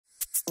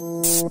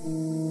Just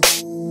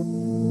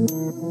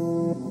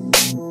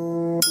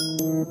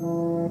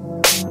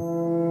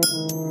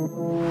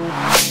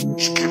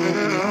give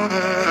it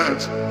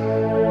honest.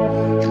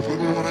 You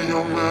wouldn't want a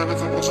young man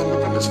if it wasn't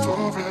living this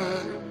for it.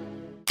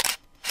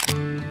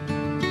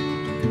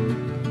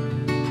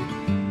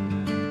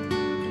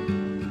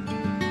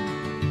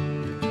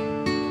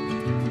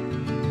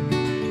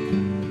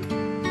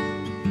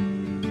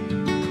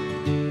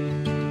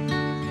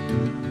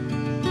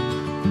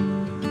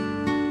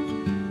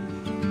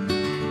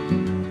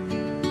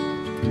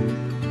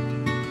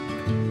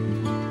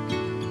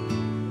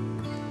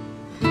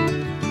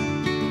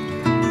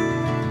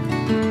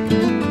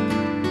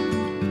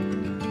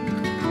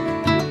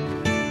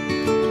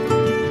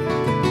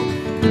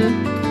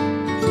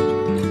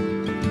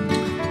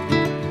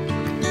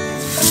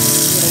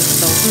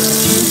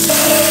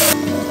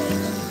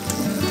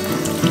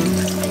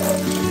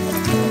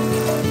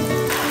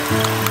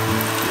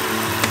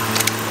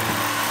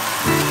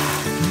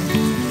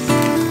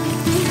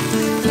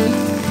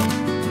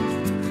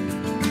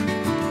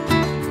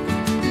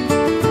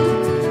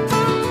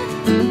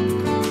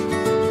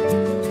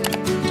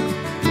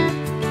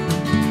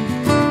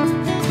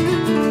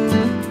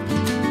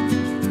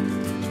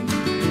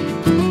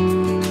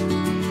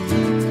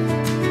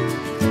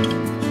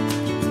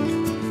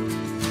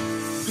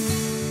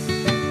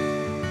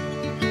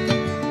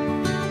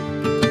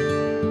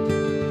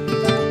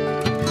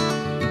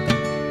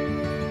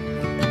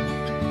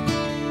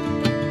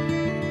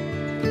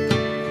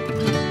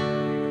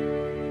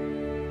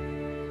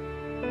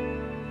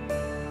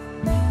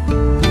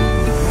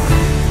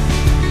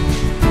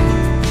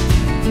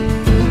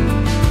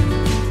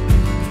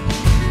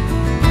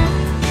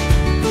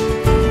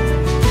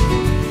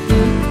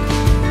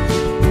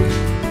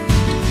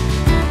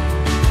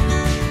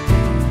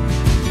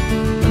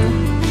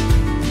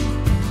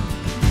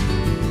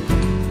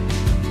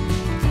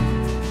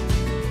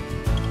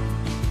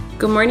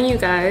 Good morning, you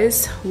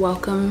guys.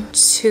 Welcome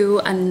to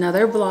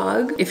another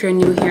vlog. If you're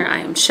new here, I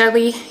am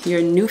Shelly,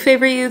 your new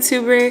favorite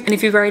YouTuber. And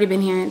if you've already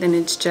been here, then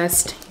it's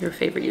just your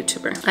favorite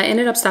YouTuber. I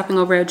ended up stopping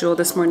over at Jewel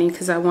this morning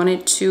because I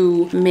wanted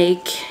to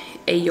make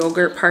a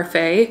yogurt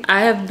parfait.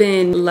 I have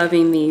been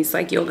loving these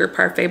like yogurt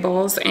parfait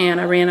balls,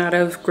 and I ran out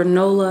of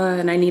granola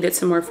and I needed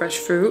some more fresh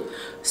fruit.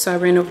 So I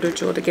ran over to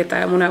Jewel to get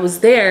that. And when I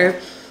was there,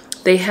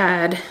 they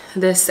had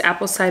this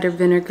apple cider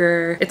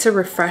vinegar. It's a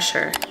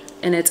refresher.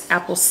 And it's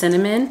apple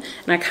cinnamon,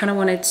 and I kind of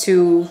wanted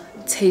to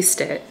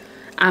taste it.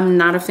 I'm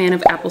not a fan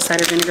of apple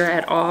cider vinegar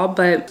at all,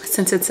 but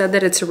since it said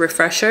that it's a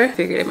refresher, I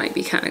figured it might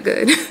be kind of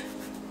good.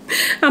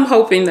 I'm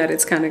hoping that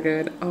it's kind of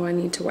good. Oh, I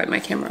need to wipe my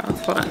camera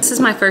off. Hold on. This is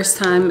my first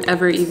time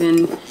ever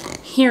even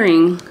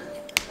hearing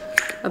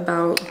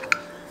about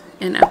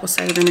an apple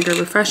cider vinegar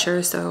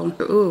refresher, so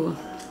ooh,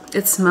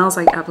 it smells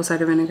like apple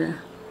cider vinegar.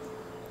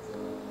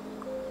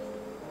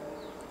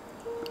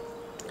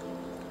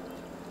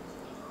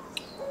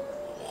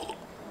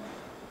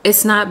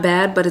 It's not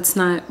bad, but it's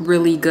not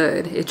really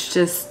good. It's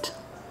just,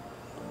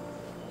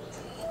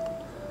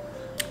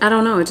 I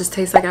don't know, it just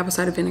tastes like apple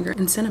cider vinegar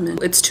and cinnamon.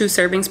 It's 2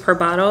 servings per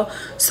bottle,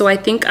 so I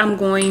think I'm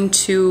going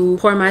to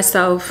pour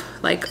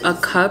myself like a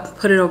cup,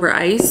 put it over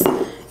ice,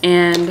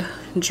 and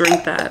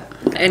drink that.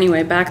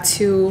 Anyway, back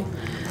to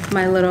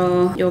my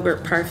little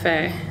yogurt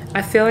parfait.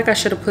 I feel like I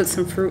should have put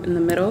some fruit in the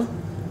middle,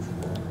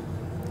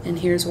 and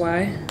here's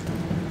why.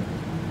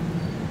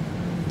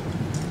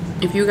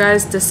 If you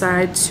guys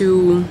decide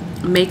to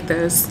make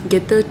this,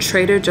 get the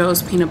Trader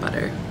Joe's peanut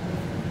butter.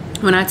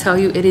 When I tell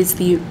you, it is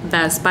the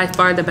best, by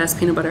far the best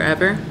peanut butter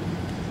ever.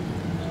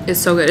 It's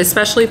so good,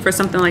 especially for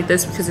something like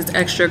this because it's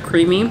extra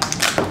creamy.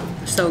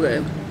 So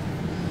good.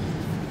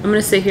 I'm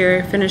gonna sit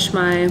here, finish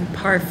my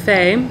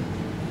parfait,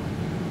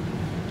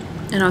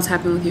 and I'll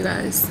tap in with you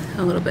guys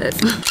a little bit.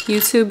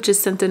 YouTube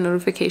just sent a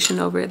notification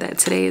over that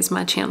today is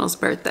my channel's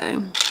birthday.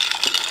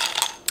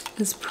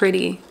 It's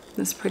pretty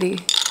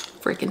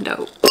freaking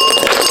dope.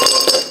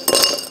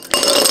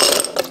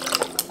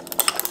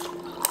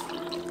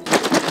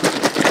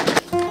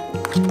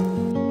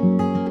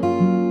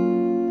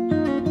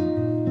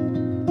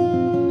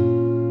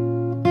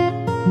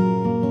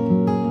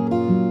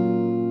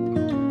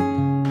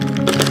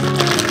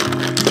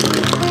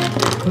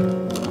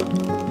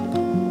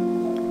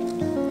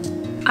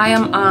 I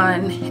am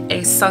on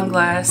a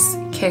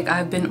sunglass kick.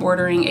 I've been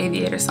ordering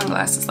aviator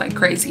sunglasses like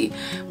crazy,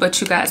 but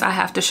you guys, I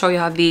have to show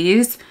y'all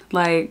these.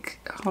 Like,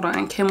 hold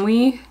on, can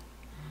we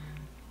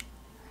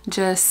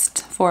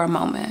just for a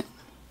moment?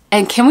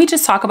 And can we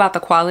just talk about the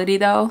quality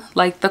though?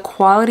 Like the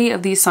quality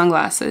of these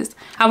sunglasses.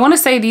 I want to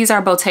say these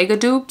are Bottega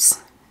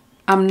dupes.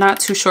 I'm not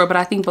too sure, but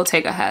I think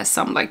Bottega has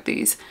some like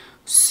these.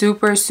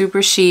 Super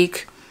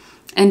chic.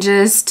 And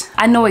just,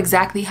 I know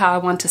exactly how I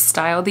want to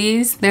style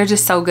these. They're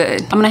just so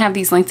good. I'm gonna have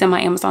these linked in my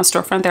Amazon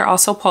storefront. They're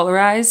also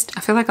polarized. I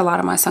feel like a lot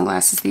of my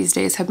sunglasses these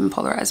days have been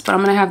polarized, but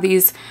I'm gonna have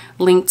these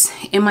linked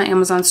in my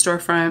Amazon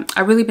storefront.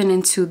 I've really been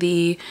into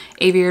the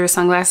aviator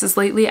sunglasses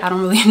lately. I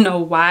don't really know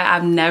why.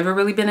 I've never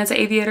really been into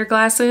aviator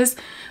glasses,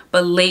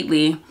 but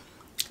lately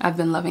I've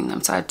been loving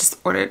them. So I just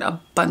ordered a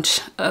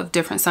bunch of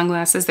different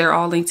sunglasses. They're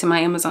all linked to my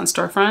Amazon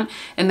storefront,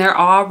 and they're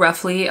all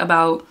roughly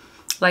about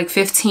like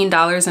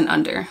 $15 and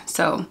under.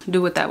 So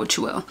do with that what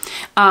you will.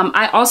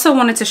 I also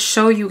wanted to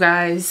show you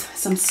guys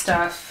some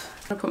stuff.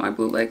 I'm gonna put my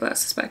blue light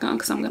glasses back on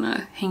because I'm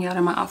gonna hang out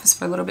in my office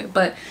for a little bit.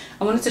 But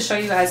I wanted to show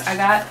you guys, I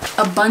got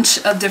a bunch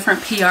of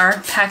different PR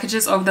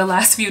packages over the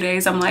last few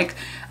days.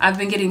 I've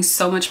been getting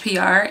so much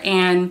PR,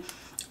 and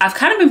I've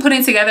kind of been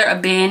putting together a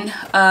bin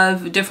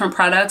of different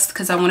products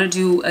because I want to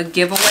do a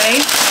giveaway.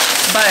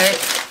 But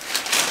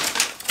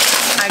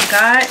I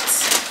got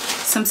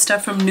some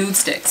stuff from Nude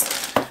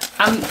Sticks.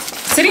 I'm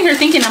sitting here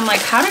thinking, I'm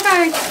like, how did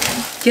I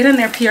get in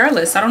their PR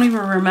list? I don't even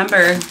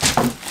remember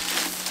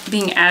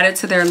being added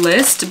to their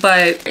list,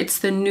 but it's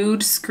the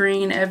Nude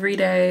Screen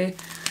Everyday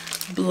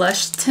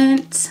Blush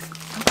Tint.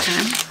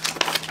 Okay.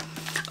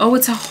 Oh,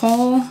 it's a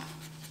whole,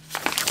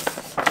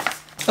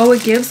 oh,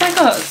 it gives like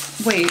a,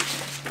 wait.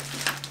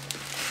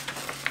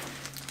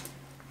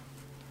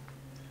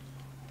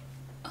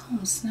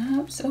 Oh,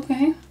 snaps,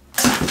 okay.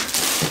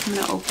 I'm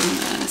gonna open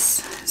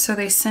this. So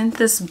they sent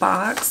this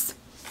box.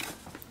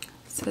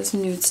 It says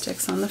Nude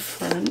Sticks on the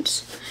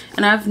front,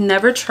 and I've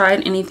never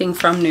tried anything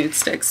from Nude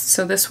Sticks,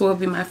 so this will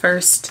be my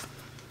first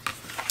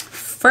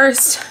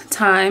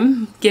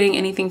time getting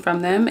anything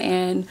from them.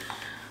 And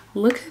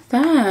look at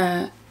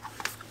that.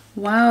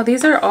 Wow,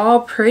 these are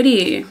all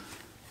pretty.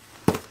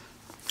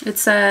 It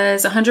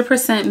says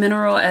 100%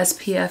 mineral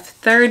SPF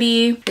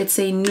 30. It's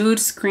a nude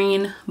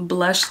screen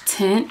blush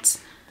tint.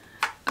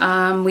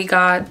 We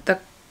got the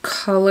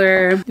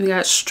color, we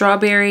got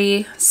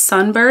Strawberry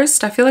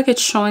Sunburst. I feel like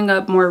it's showing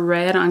up more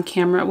red on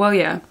camera. Well,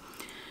 yeah,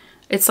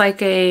 it's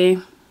like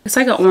an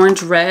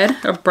orange red,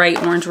 a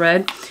bright orange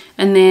red.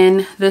 And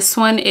then this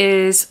one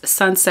is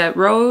Sunset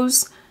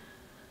Rose,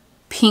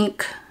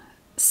 Pink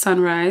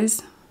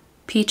Sunrise,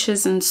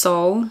 Peaches and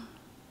Soul,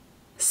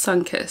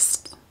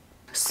 Sunkissed.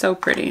 So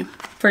pretty.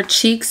 For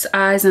cheeks,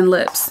 eyes, and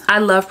lips, I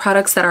love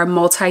products that are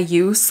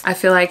multi-use. I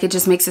feel like it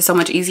just makes it so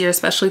much easier,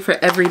 especially for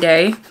every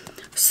day.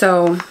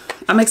 So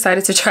I'm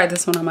excited to try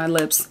this one on my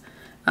lips.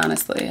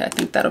 Honestly, I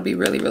think that'll be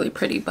really, really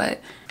pretty.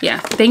 But yeah,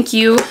 thank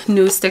you,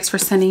 Nude Sticks, for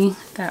sending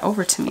that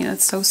over to me.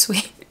 That's so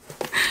sweet.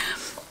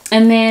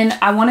 And then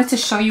I wanted to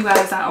show you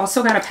guys, I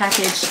also got a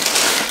package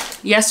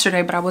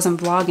yesterday, but I wasn't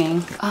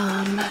vlogging,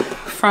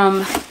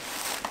 from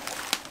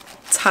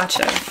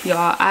Tatcha.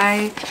 Y'all,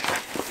 I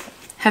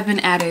have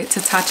been added to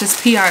Tatcha's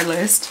PR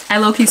list. I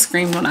low-key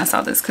screamed when I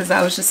saw this because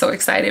I was just so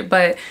excited.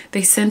 But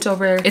they sent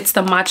over, it's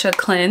the matcha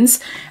cleanse.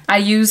 I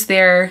use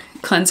their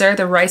cleanser,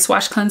 the rice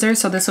wash cleanser,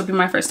 so this will be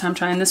my first time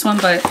trying this one,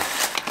 but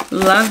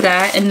love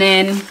that. And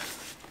then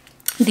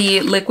the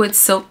liquid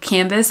silk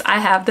canvas, I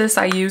have this,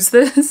 I use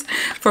this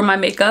for my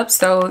makeup,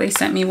 so they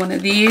sent me one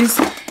of these.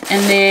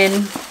 And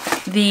then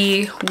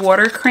the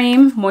water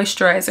cream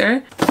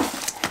moisturizer,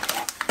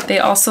 they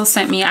also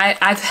sent me,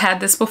 I've had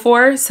this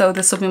before, so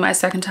this will be my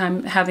second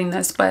time having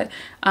this, but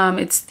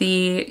it's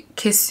the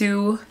Kiss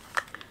You,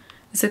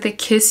 is it the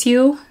Kiss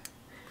You?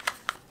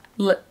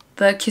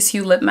 The Kiss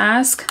You lip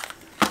mask.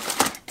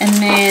 And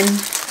then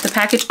the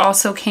package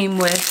also came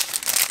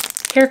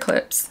with hair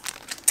clips.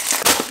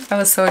 I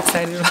was so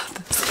excited about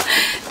this.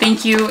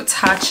 Thank you,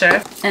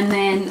 Tatcha. And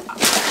then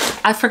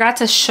I forgot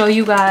to show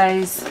you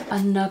guys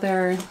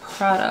another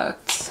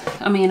product.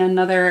 I mean,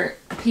 another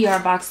PR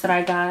box that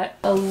I got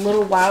a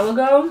little while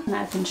ago, and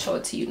I can show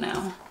it to you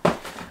now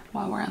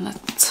while we're on the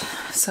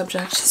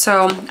subject.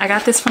 So I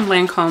got this from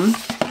Lancome,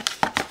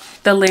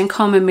 the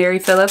Lancome and Mary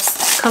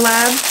Phillips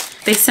collab.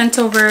 They sent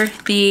over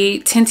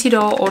the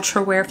Tintidol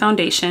Ultra Wear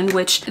Foundation,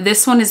 which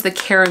this one is the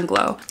Care and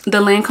Glow.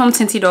 The Lancome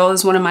Tintidol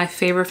is one of my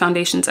favorite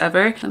foundations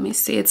ever. Let me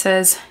see, it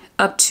says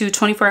up to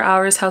 24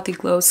 hours healthy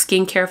glow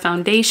skincare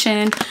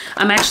foundation.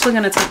 I'm actually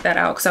gonna take that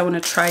out because I want to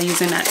try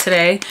using that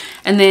today.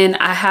 And then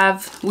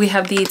we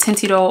have the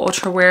Tintidol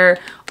Ultra Wear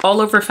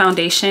All Over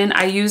Foundation.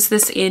 I use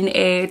this in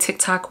a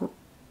TikTok,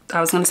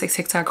 I was gonna say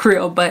TikTok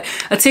reel, but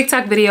a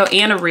TikTok video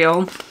and a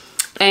reel.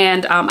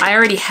 And I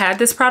already had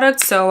this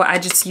product, so I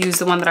just used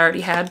the one that I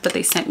already had, but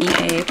they sent me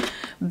a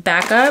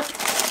backup.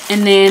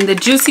 And then the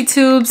Juicy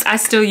Tubes, I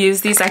still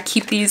use these. I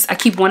keep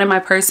one in my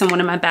purse and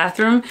one in my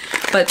bathroom.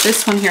 But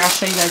this one here, I'll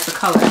show you guys the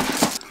color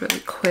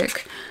really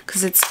quick,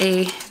 because it's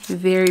a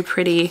very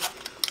pretty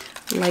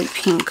light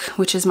pink,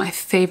 which is my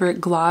favorite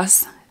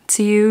gloss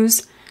to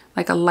use,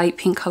 like a light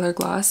pink color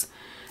gloss.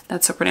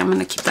 That's so pretty. I'm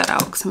gonna keep that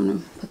out because I'm gonna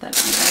put that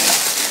down there.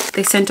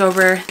 They sent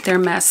over their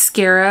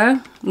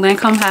mascara.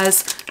 Lancome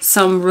has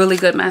some really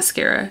good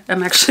mascara.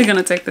 I'm actually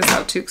gonna take this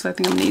out too because I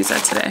think I'm gonna use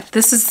that today.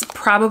 This is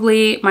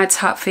probably my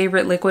top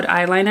favorite liquid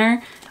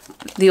eyeliner.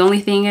 The only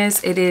thing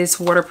is it is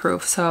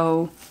waterproof,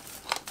 so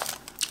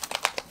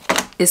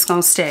it's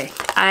gonna stay.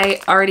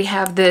 I already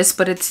have this,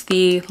 but it's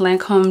the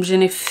Lancome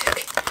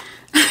Genifique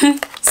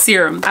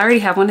serum. I already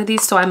have one of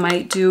these, so I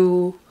might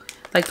do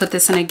like put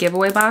this in a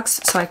giveaway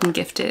box so I can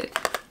gift it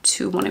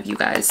to one of you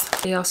guys.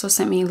 They also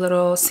sent me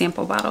little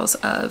sample bottles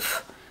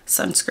of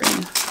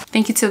sunscreen.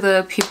 Thank you to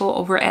the people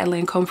over at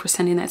Lancome for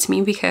sending that to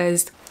me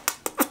because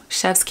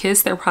Chef's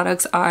Kiss. Their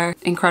products are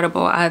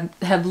incredible. I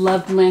have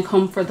loved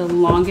Lancome for the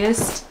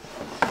longest.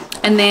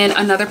 And then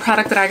another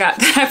product that I got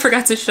that I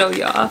forgot to show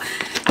y'all.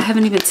 I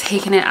haven't even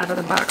taken it out of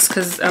the box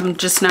because I'm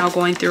just now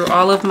going through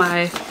all of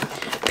my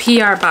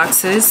PR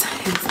boxes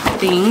and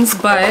things,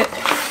 but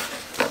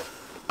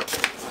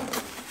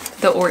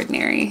The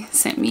Ordinary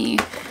sent me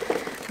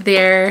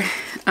their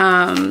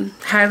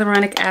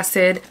hyaluronic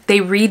acid. They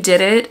redid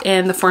it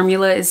and the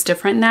formula is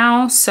different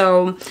now,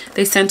 so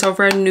they sent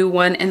over a new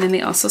one, and then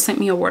they also sent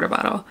me a water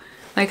bottle.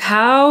 Like,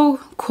 how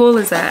cool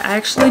is that? I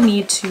actually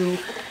need to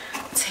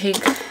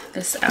take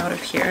this out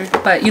of here,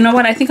 but you know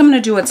what, I think I'm gonna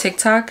do a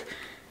TikTok,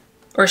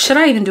 or should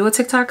I even do a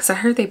TikTok, because I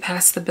heard they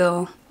passed the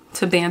bill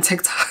to ban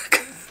TikTok.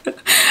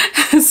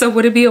 So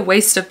would it be a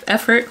waste of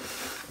effort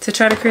to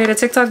try to create a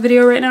TikTok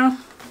video right now?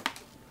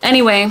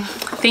 Anyway,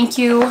 thank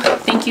you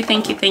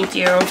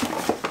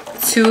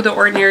to The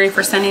Ordinary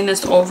for sending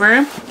this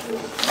over.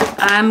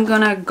 I'm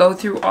gonna go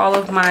through all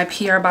of my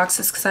PR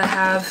boxes because I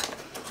have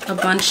a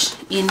bunch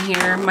in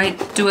here.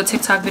 Might do a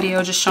TikTok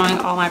video just showing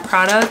all my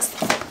products,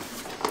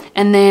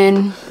 and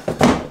then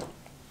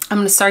I'm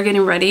gonna start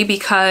getting ready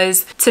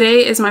because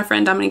today is my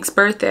friend Dominique's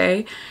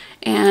birthday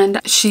and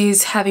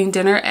she's having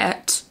dinner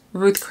at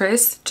Ruth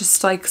Chris,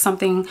 just like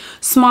something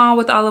small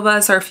with all of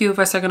us, or a few of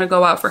us are gonna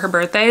go out for her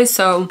birthday.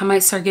 So I might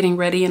start getting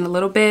ready in a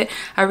little bit.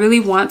 I really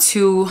want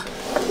to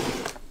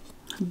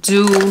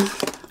do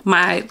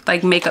my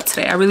like makeup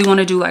today. I really want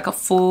to do like a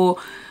full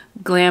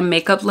glam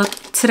makeup look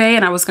today,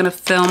 and I was gonna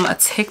film a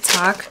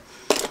TikTok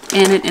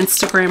and an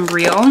Instagram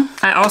reel.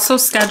 I also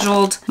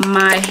scheduled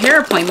my hair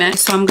appointment,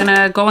 so I'm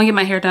gonna go and get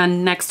my hair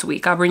done next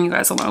week. I'll bring you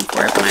guys along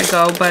for it when I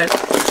go,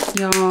 but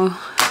y'all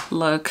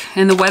look,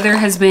 and the weather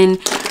has been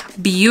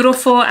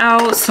beautiful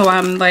out, so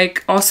I'm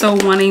like also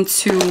wanting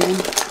to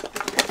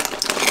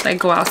like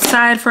go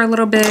outside for a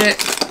little bit,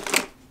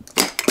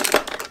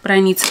 but I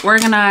need to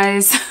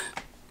organize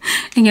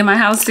and get my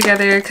house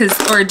together,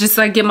 or just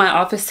like get my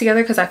office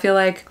together, because I feel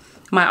like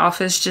my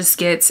office just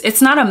gets,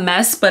 it's not a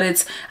mess, but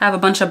I have a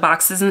bunch of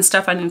boxes and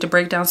stuff. I need to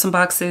break down some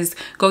boxes,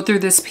 go through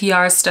this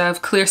PR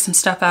stuff, clear some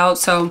stuff out.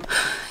 So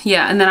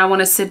yeah, and then I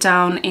want to sit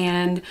down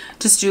and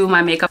just do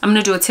my makeup. I'm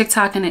gonna do a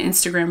TikTok and an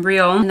Instagram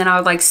reel, and then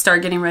I'll like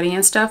start getting ready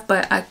and stuff.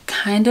 But I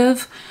kind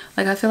of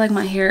like, I feel like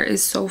my hair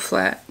is so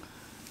flat,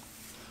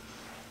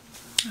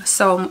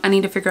 so I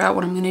need to figure out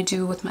what I'm gonna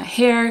do with my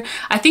hair.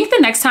 I think the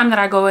next time that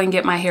I go and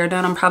get my hair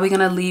done, I'm probably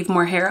gonna leave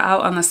more hair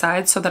out on the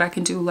side so that I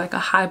can do like a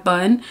high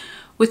bun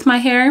with my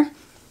hair,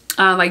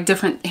 like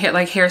different hair,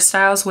 like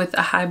hairstyles with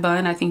a high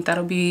bun. I think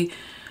that'll be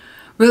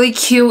really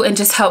cute and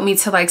just help me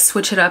to like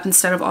switch it up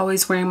instead of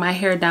always wearing my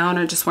hair down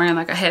or just wearing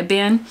like a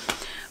headband.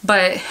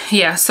 But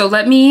yeah, so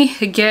let me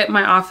get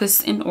my office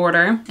in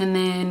order and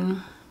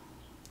then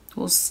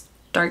we'll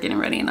start getting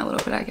ready in a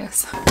little bit, I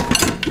guess.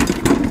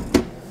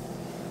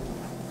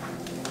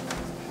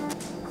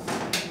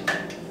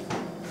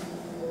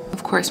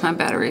 Of course my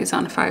battery is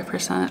on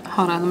 5%.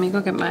 Hold on, let me go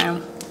get my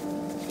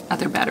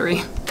other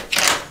battery.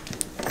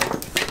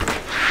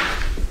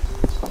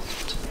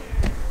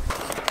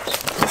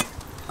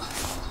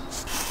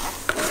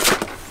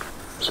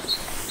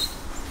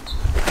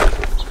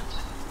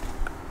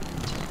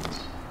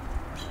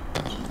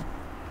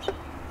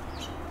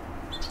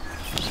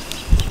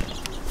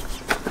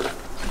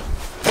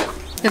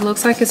 It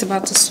looks like it's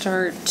about to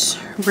start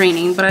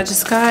raining, but I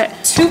just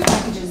got 2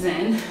 packages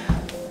in.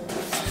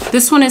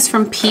 This one is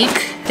from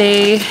Peak.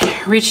 They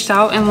reached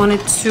out and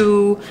wanted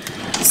to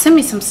send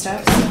me some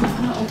stuff, so I'm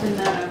gonna open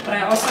that up. But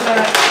I also got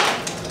a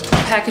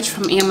package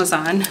from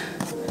Amazon.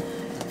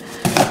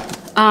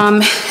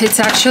 It's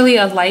actually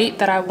a light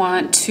that I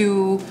want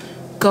to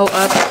go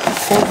up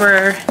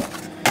over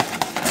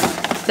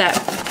that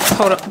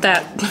photo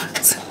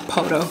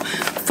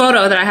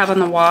that I have on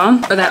the wall,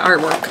 or that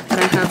artwork that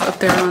I have up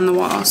there on the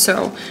wall.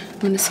 So I'm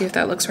gonna see if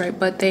that looks right.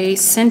 But they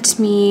sent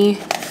me,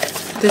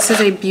 this is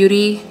a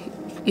beauty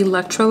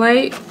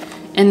electrolyte,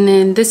 and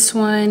then this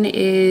one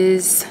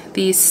is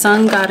the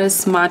Sun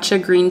Goddess matcha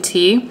green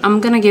tea.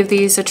 I'm gonna give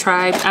these a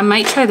try. I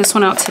might try this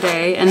one out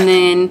today and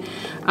then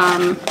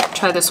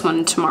try this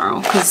one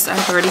tomorrow, because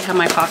I've already had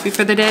my coffee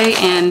for the day,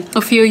 and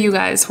a few of you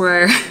guys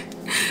were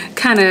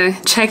kind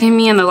of checking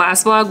me in the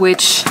last vlog,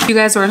 which you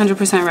guys were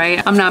 100%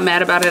 right. I'm not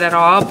mad about it at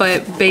all,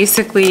 but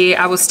basically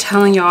I was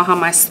telling y'all how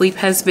my sleep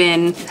hasn't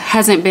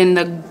been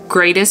the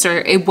greatest, or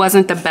it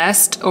wasn't the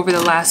best over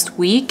the last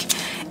week,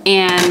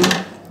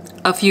 and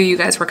a few of you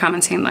guys were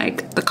commenting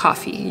like, the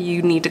coffee,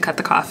 you need to cut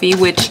the coffee,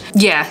 which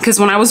yeah, because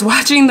when I was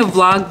watching the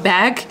vlog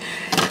back,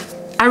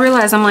 I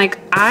realized I'm like,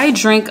 I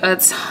drink a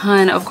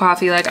ton of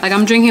coffee. Like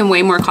I'm drinking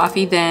way more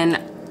coffee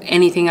than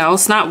anything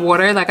else. Not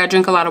water, like I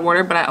drink a lot of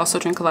water, but I also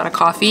drink a lot of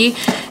coffee,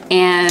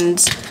 and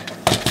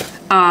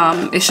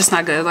it's just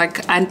not good.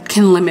 Like I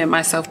can limit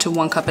myself to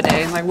 1 cup a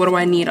day. Like what do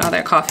I need all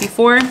that coffee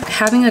for?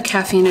 Having a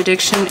caffeine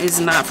addiction is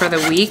not for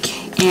the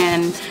weak,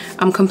 and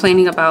I'm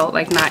complaining about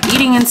like not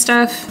eating and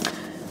stuff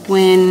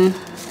when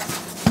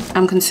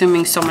I'm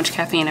consuming so much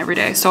caffeine every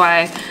day. So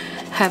I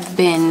have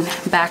been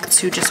back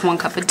to just 1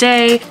 cup a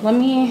day. Let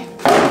me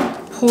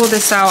pull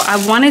this out.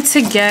 I wanted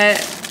to get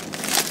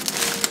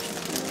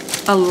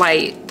a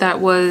light that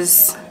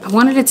was, I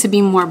wanted it to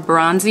be more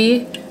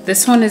bronzy.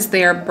 This one is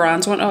their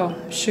bronze one.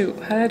 Oh shoot,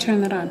 how did I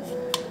turn that on?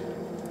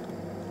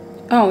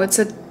 Oh, it's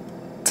a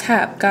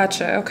tap,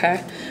 gotcha,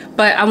 okay.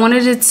 But I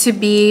wanted it to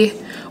be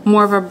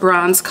more of a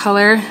bronze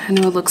color. I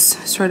know it looks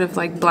sort of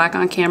like black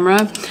on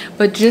camera,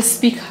 but just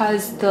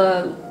because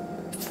the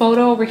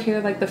photo over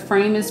here, like the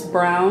frame is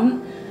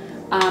brown,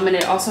 and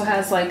it also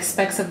has like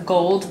specks of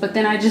gold, but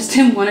then I just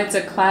didn't want it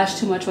to clash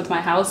too much with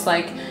my house.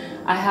 Like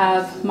I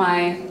have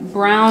my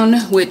brown,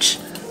 which,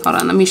 hold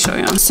on, let me show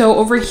you. So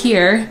over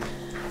here,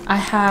 I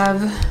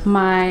have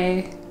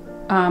my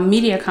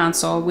media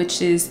console,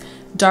 which is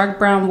dark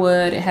brown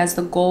wood. It has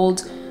the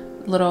gold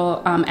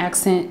little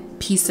accent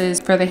pieces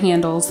for the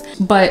handles.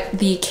 But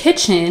the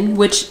kitchen,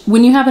 which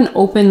when you have an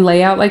open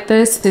layout like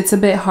this, it's a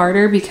bit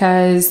harder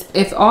because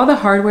if all the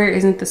hardware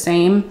isn't the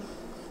same,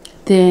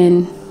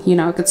 then, you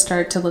know, it could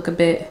start to look a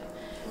bit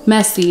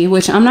messy,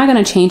 which I'm not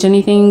gonna change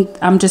anything.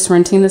 I'm just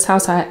renting this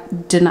house. I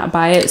did not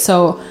buy it.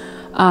 So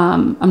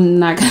I'm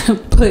not gonna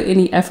put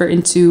any effort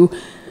into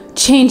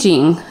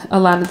changing a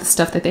lot of the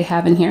stuff that they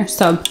have in here.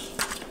 So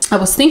I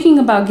was thinking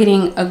about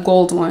getting a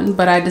gold one,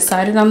 but I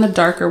decided on the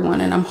darker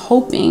one, and I'm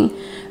hoping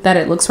that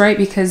it looks right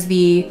because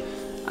the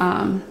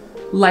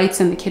lights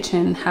in the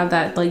kitchen have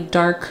that like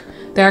dark,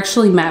 they're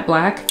actually matte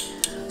black.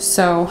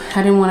 So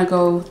I didn't want to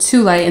go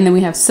too light, and then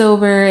we have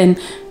silver and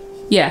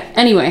yeah,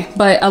 anyway,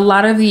 but a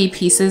lot of the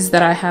pieces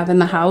that I have in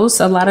the house,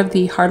 a lot of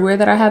the hardware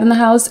that I have in the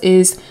house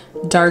is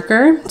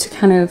darker to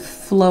kind of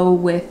flow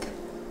with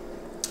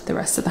the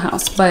rest of the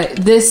house. But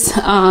this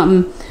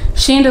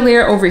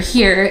chandelier over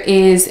here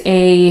is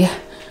a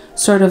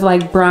sort of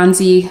like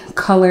bronzy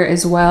color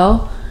as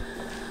well.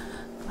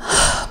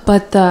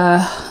 But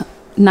the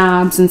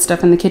knobs and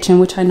stuff in the kitchen,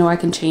 which I know I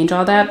can change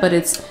all that, but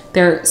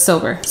they're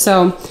silver.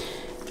 So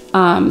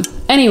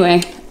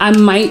anyway, I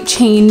might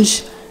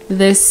change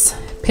this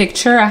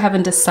picture. I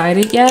haven't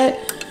decided yet,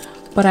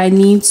 but I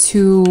need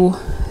to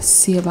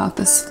see about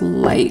this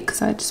light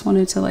because I just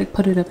wanted to like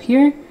put it up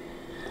here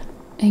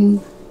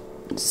and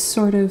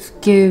sort of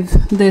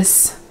give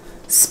this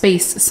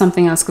space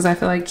something else, because I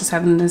feel like just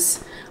having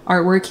this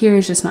artwork here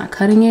is just not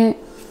cutting it.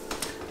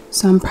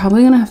 So I'm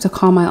probably gonna have to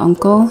call my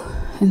uncle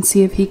and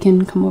see if he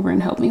can come over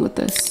and help me with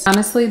this.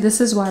 Honestly,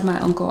 this is why my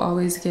uncle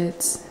always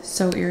gets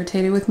so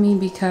irritated with me,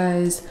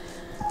 because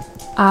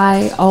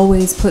I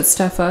always put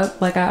stuff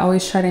up. Like I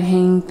always try to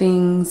hang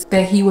things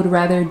that he would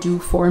rather do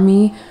for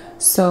me.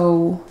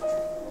 So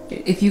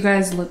if you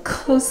guys look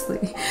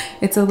closely,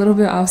 it's a little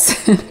bit off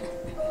center.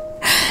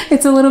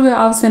 It's a little bit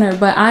off center,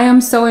 but I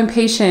am so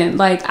impatient.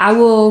 Like I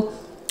will,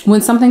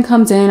 when something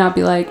comes in, I'll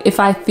be like, if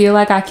I feel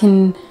like I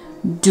can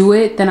do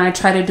it, then I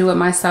try to do it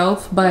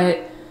myself.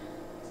 But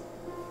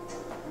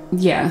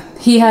yeah,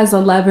 he has a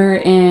lever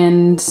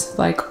and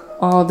like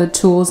all the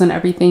tools and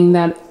everything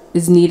that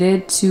is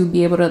needed to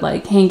be able to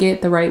like hang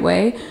it the right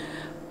way,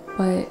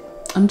 but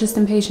I'm just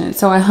impatient.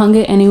 So I hung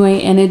it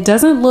anyway, and it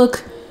doesn't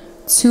look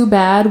too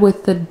bad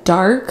with the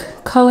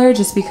dark color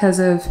just because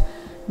of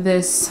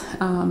this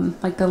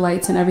like the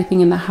lights and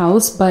everything in the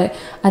house, but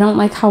I don't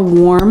like how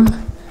warm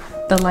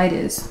the light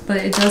is. But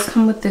it does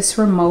come with this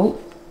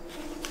remote,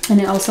 and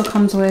it also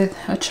comes with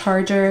a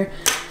charger.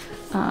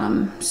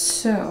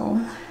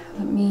 So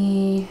let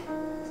me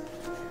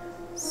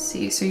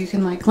see. So you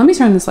can like, let me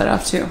turn this light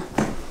off too.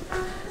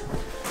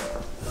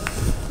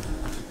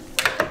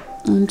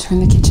 I'm gonna turn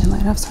the kitchen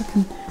light off so I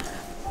can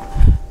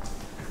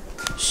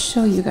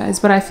show you guys.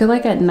 But I feel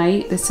like at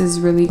night this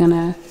is really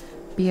gonna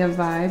be a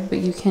vibe, but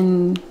you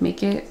can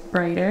make it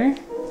brighter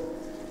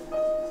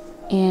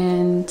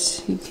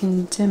and you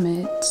can dim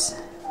it.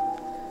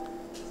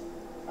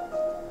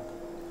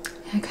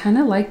 I kind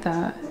of like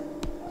that.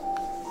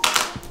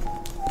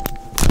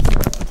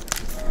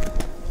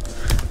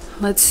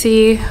 Let's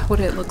see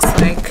what it looks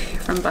like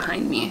from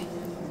behind me.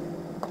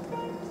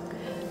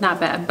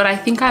 Not bad, but I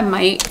think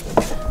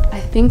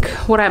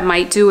what I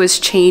might do is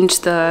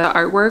change the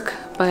artwork,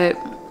 but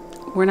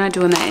we're not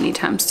doing that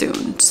anytime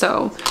soon.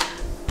 So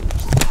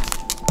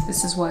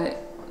this is what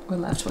we're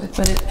left with,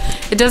 but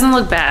it doesn't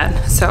look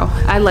bad. So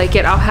I like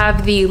it. I'll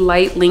have the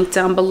light link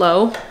down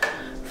below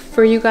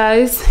for you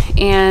guys.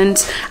 And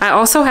I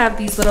also have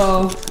these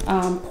little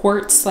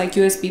ports, like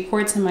USB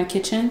ports in my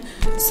kitchen,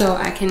 so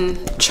I can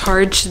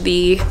charge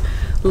the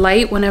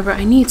light whenever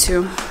I need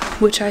to,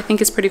 which I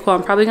think is pretty cool.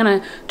 I'm probably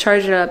gonna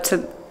charge it up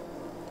to,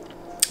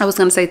 I was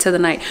gonna say to the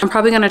night. I'm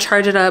probably gonna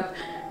charge it up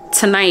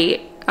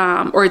tonight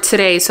or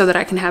today so that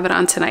I can have it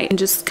on tonight and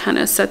just kind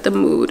of set the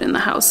mood in the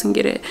house and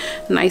get it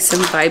nice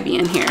and vibey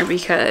in here,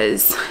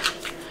 because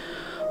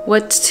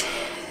what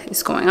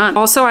is going on?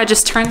 Also, I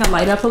just turned the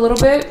light up a little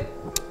bit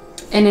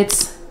and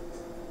it's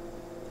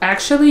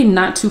actually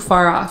not too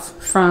far off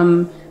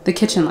from the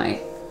kitchen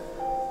light.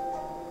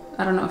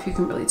 I don't know if you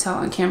can really tell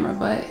on camera,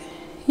 but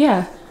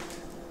yeah,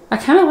 I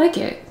kind of like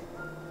it.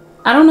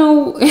 I don't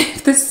know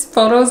if this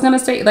photo is gonna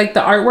stay, like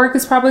the artwork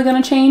is probably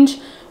gonna change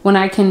when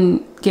I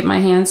can get my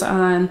hands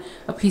on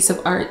a piece of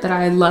art that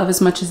I love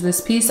as much as this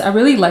piece. I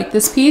really like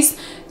this piece.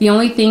 The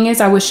only thing is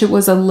I wish it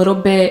was a little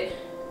bit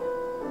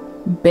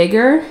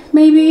bigger,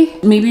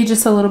 maybe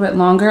just a little bit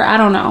longer. I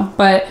don't know,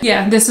 but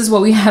yeah, this is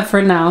what we have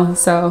for now,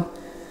 so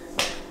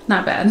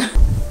not bad.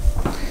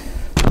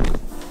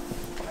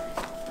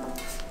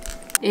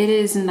 It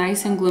is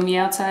nice and gloomy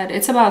outside.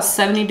 It's about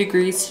 70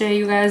 degrees today,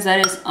 you guys.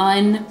 That is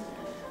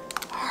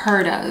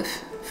unheard of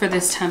for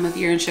this time of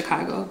year in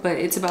Chicago, but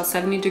it's about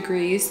 70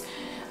 degrees.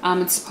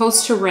 It's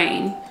supposed to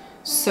rain,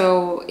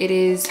 so it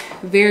is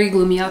very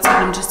gloomy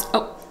outside. I'm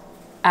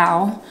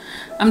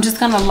just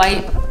gonna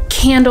light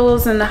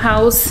candles in the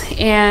house,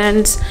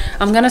 and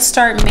I'm gonna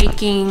start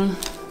making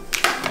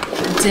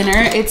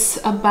dinner. It's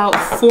about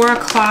 4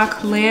 o'clock.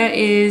 Leia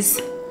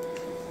is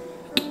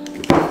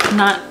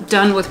not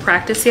done with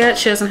practice yet.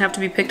 She doesn't have to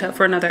be picked up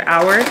for another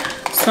hour.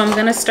 So I'm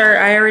gonna start,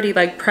 I already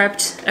like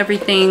prepped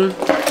everything.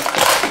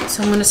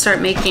 So I'm gonna start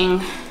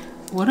making,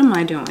 what am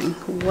I doing?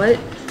 What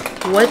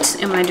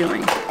am I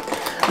doing?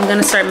 I'm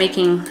gonna start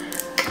making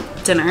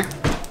dinner.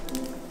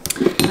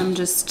 I'm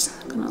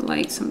just gonna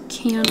light some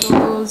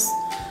candles.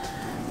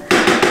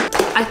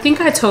 I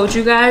think I told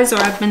you guys, or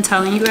I've been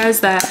telling you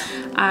guys, that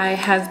I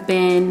have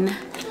been,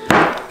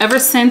 ever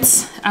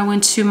since I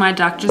went to my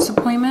doctor's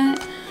appointment,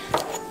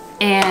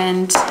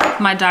 and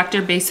my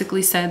doctor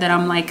basically said that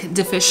I'm like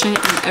deficient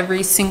in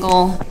every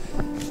single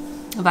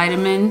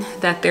vitamin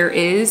that there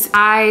is.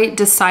 I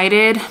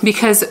decided,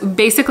 because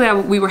basically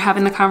we were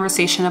having the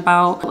conversation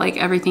about like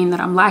everything that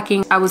I'm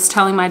lacking. I was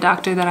telling my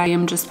doctor that I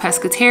am just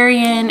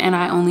pescatarian and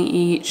I only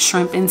eat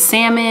shrimp and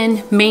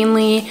salmon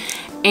mainly.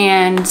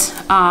 And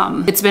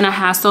it's been a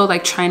hassle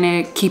like trying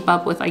to keep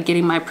up with like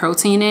getting my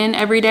protein in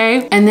every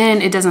day. And then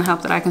it doesn't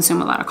help that I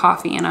consume a lot of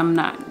coffee and I'm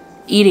not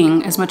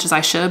eating as much as I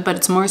should, but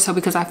it's more so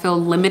because I feel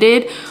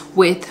limited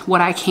with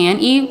what I can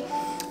eat.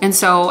 And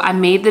so I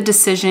made the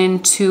decision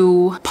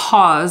to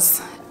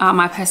pause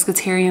my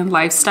pescatarian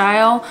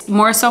lifestyle,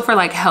 more so for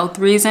like health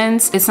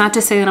reasons. It's not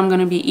to say that I'm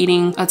gonna be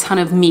eating a ton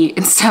of meat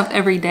and stuff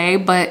every day,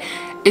 but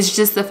it's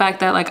just the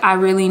fact that like I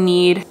really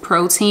need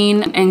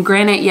protein. And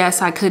granted,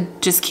 yes, I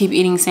could just keep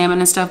eating salmon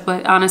and stuff,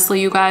 but honestly,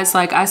 you guys,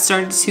 like I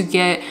started to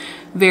get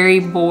very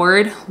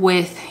bored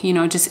with, you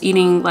know, just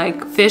eating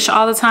like fish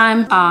all the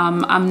time.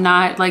 I'm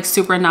not like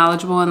super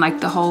knowledgeable in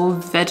like the whole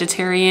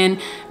vegetarian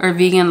or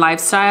vegan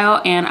lifestyle,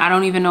 and I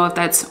don't even know if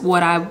that's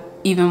what I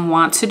even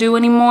want to do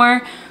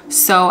anymore.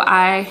 So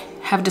I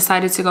have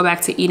decided to go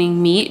back to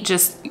eating meat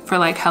just for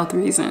like health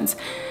reasons.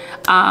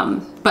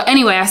 But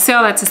anyway, I say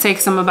all that to say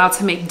because I'm about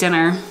to make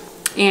dinner,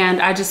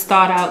 and I just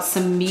thawed out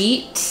some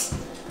meat,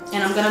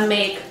 and I'm gonna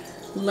make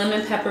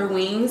lemon pepper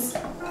wings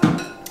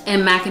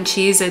and mac and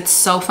cheese. It's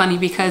so funny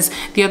because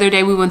the other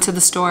day we went to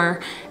the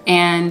store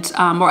and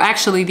or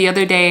actually the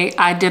other day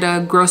I did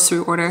a grocery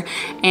order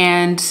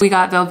and we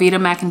got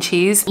Velveeta mac and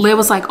cheese. Leah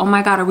was like, oh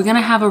my god, are we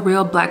gonna have a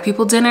real black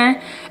people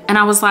dinner? And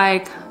I was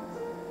like,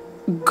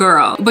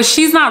 girl. But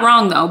she's not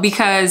wrong though,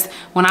 because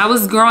when I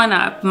was growing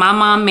up, my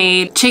mom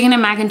made chicken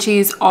and mac and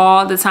cheese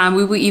all the time.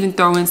 We would even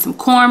throw in some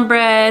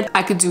cornbread.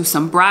 I could do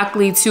some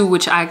broccoli too,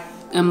 which I'm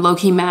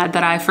low-key mad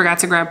that I forgot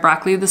to grab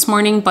broccoli this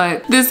morning,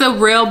 but this is a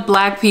real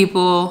black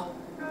people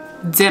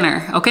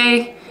dinner,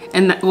 okay?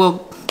 And well,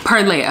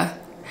 per Leia.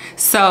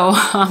 So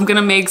I'm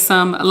gonna make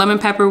some lemon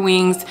pepper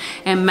wings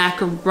and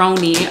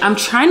macaroni. I'm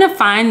trying to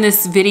find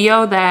this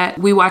video that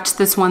we watched,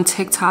 this one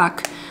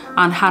TikTok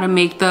on how to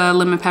make the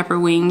lemon pepper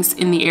wings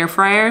in the air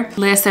fryer.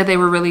 Leia said they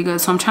were really good,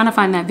 so I'm trying to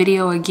find that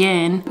video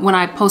again. When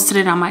I posted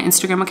it on my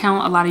Instagram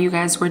account, a lot of you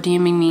guys were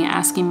DMing me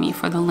asking me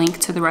for the link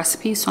to the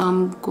recipe, so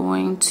I'm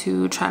going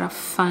to try to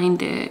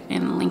find it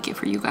and link it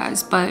for you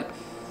guys. But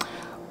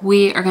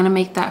we are gonna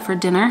make that for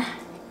dinner,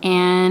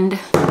 and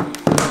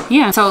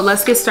yeah, so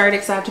let's get started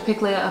because I have to pick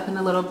Leia up in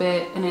a little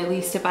bit, and at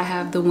least if I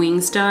have the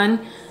wings done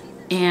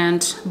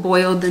and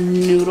boil the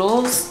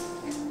noodles.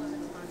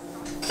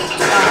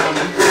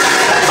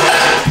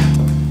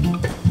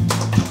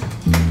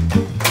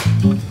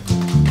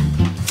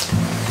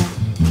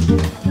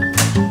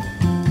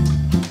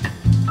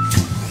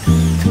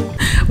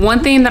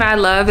 One thing that I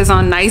love is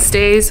on nice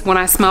days when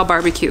I smell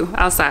barbecue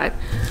outside.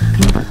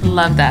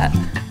 Love that.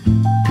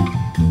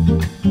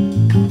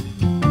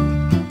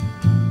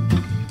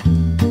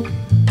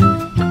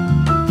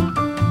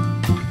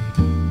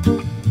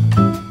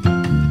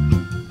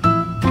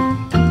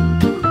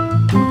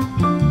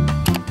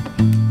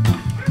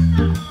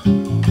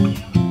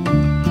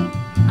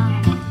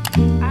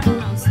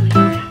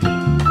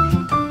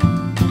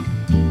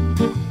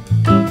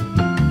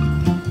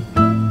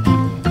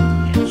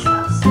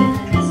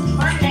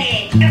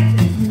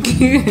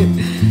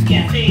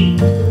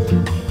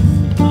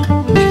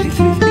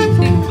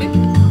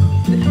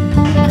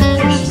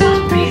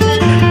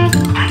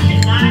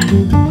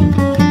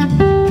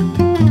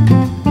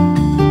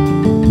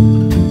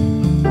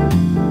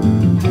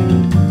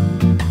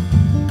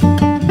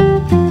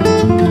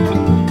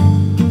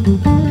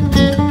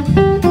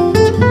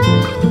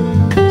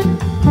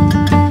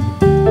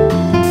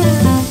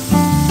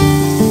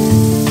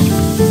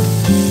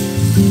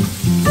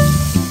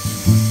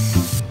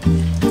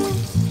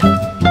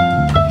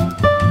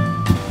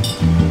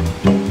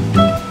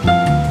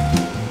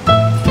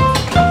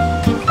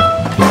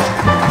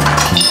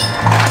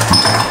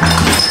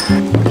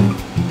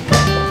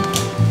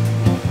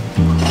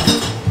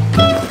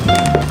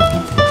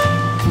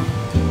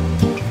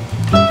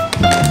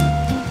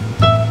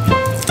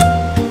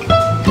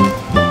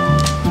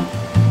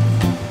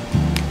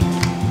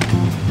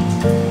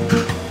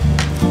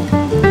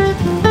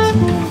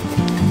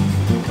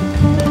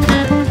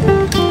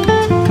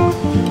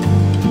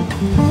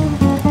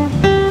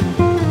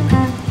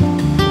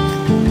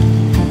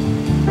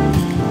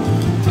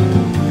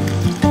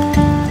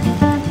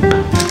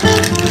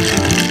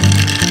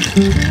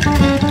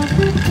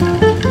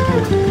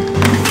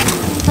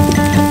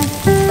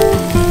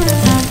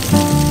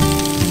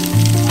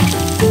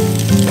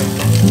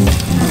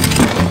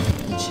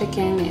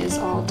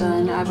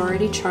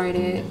 already tried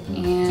it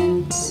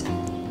and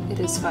it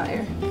is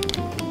fire.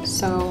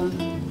 So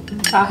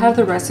I'll have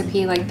the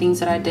recipe, like things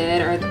that I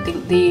did or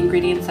the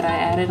ingredients that I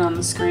added on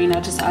the screen.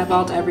 I just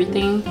eyeballed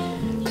everything.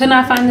 Could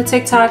not find the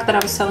TikTok that I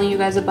was telling you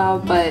guys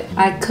about, but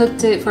I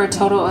cooked it for a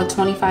total of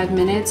 25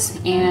 minutes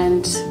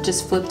and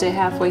just flipped it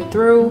halfway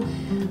through.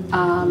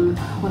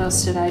 What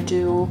else did I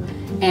do?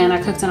 And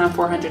I cooked it on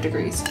 400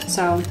 degrees.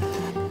 So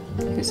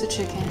here's the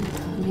chicken.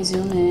 Let me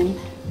zoom in.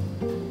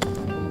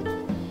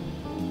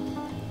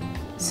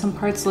 Some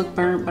parts look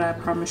burnt, but I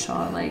promise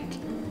y'all, like,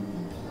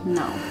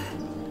 no.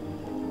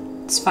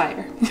 It's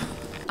fire.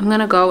 I'm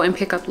gonna go and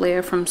pick up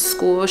Leia from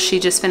school. She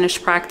just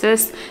finished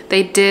practice.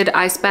 They did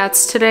ice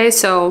baths today,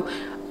 so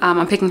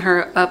I'm picking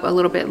her up a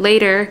little bit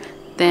later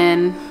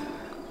than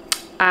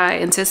I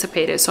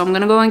anticipated. So I'm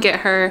gonna go and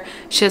get her.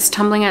 She has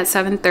tumbling at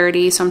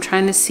 7:30, so I'm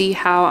trying to see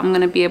how I'm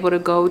gonna be able to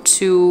go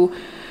to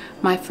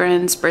my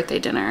friend's birthday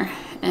dinner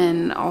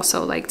and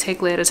also like take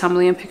Leia to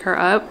tumbling and pick her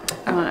up.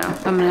 I don't know.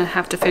 I'm gonna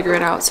have to figure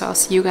it out. So I'll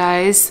see you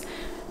guys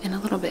in a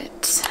little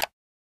bit.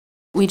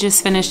 We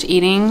just finished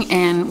eating,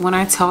 and when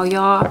I tell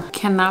y'all,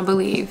 cannot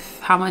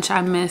believe how much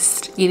I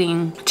missed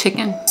eating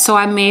chicken. So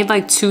I made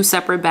like 2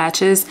 separate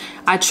batches.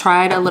 I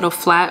tried a little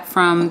flat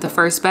from the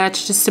first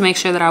batch just to make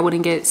sure that I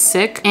wouldn't get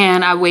sick,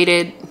 and I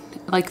waited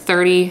like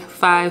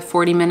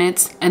 35-40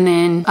 minutes, and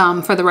then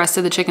for the rest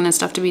of the chicken and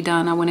stuff to be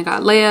done, I went and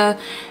got Leia,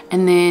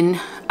 and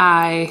then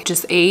I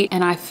just ate,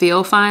 and I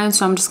feel fine.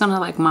 So I'm just gonna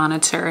like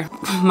monitor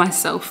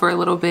myself for a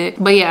little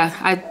bit. But yeah,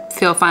 I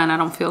feel fine. I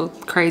don't feel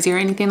crazy or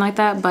anything like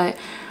that, but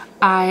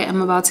I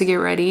am about to get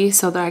ready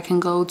so that I can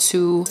go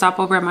to stop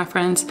over at my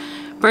friend's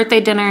birthday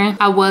dinner.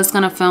 I was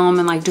gonna film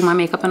and like do my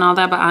makeup and all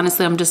that, but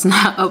honestly I'm just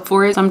not up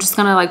for it. So I'm just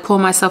gonna like pull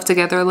myself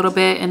together a little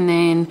bit and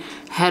then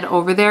head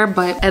over there.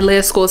 But at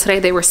Leia's school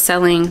today, they were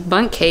selling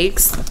bundt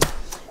cakes.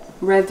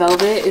 Red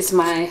velvet is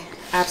my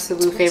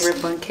absolute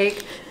favorite bundt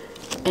cake,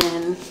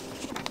 and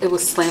it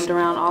was slammed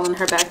around all in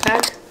her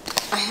backpack.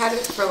 I had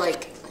it for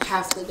like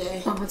half the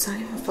day. Oh, it's not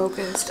even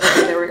focused.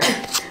 Okay, there we go.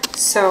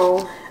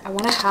 So I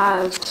want to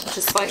have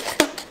just like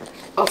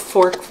a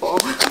forkful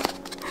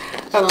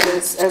of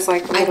this as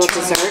like a little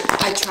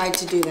dessert. I tried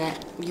to do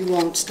that. You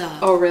won't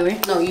stop. Oh really?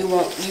 No, you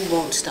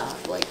won't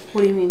stop. Like,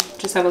 what do you mean?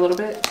 Just have a little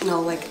bit? no,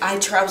 like I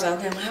was like,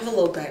 okay, I'm gonna have a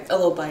little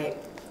bite.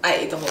 I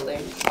ate the whole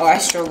thing. Oh, I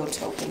struggled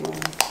to open one.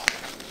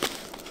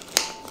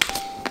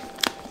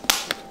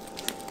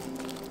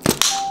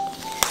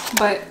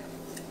 But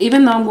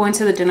even though I'm going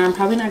to the dinner, I'm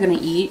probably not gonna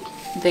eat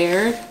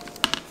there,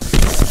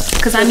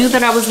 because I knew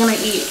that I was gonna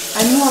eat.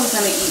 I knew I was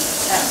gonna eat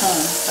at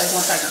home, like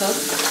once I cook.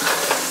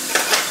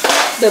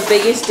 The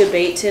biggest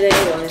debate today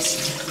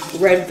was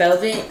red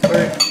velvet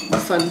or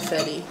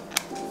funfetti.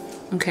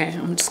 Okay,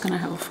 I'm just gonna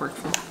have a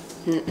forkful.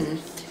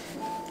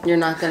 You're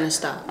not gonna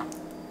stop,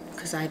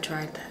 because I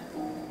tried that.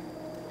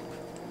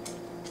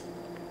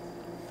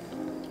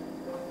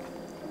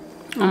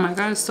 Oh my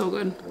god, it's so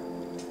good.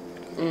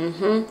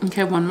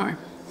 Okay, one more.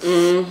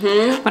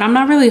 But I'm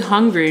not really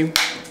hungry,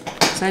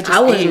 so I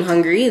wasn't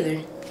hungry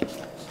either,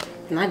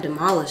 and I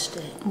demolished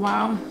it.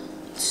 Wow,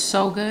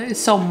 so good. It's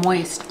so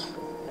moist.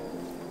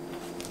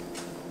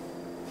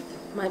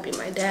 Might be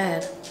my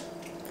dad.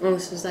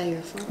 Unless is that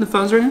your phone? The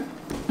phone's ringing?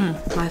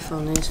 My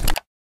phone is.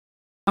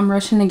 I'm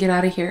rushing to get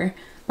out of here,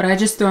 but I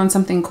just threw on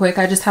something quick.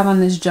 I just have on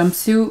this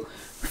jumpsuit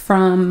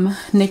from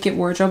Naked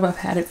Wardrobe. I've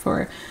had it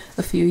for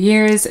a few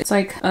years. It's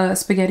like a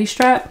spaghetti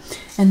strap,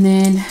 and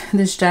then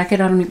this jacket,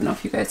 I don't even know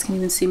if you guys can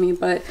even see me,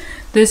 but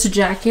this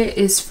jacket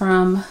is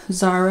from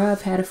Zara.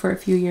 I've had it for a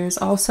few years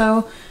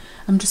also.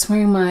 I'm just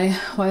wearing my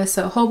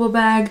YSL hobo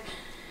bag.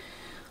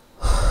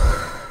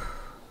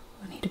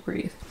 I need to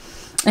breathe.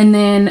 And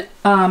then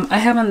I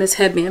have on this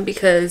headband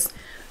because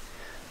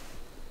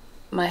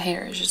my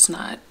hair is just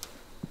not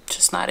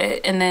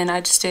it. And then I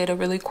just did a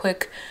really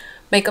quick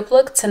makeup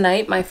look.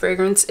 Tonight my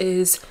fragrance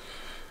is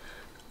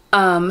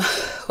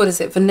what is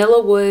it, Vanilla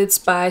Woods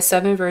by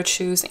Seven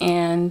Virtues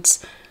and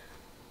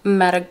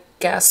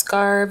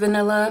Madagascar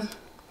Vanilla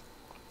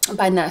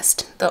by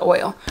Nest, the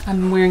oil.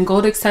 I'm wearing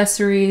gold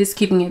accessories,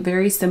 keeping it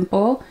very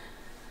simple.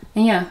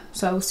 And yeah,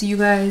 so I will see you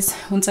guys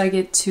once I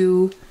get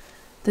to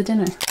the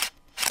dinner.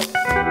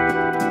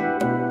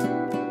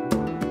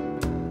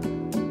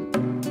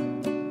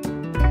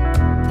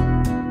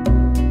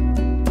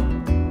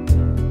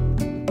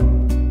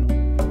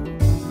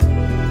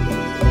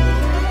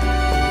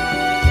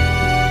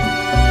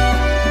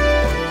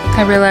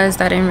 I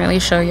realized I didn't really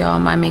show y'all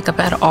my makeup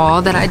at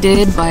all that I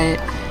did, but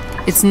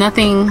it's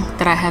nothing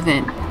that I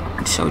haven't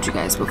showed you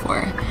guys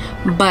before.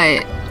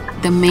 But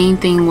the main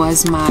thing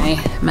was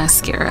my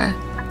mascara.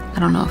 I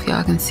don't know if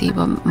y'all can see,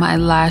 but my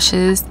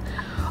lashes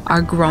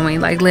are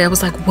growing. Like Leia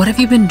was like, what have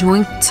you been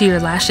doing to your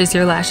lashes?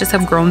 Your lashes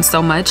have grown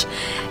so much.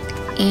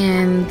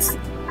 And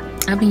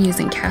I've been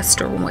using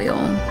castor oil.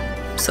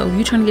 So if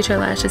you're trying to get your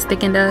lashes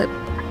thickened up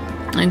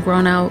and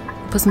grown out,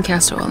 put some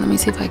castor oil. Let me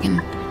see if I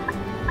can.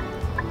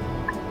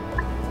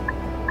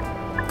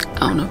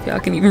 I don't know if y'all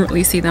can even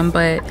really see them,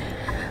 but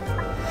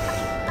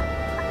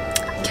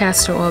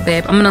castor oil,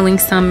 babe. I'm gonna link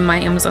some in my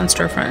Amazon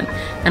storefront,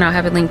 and I'll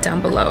have it linked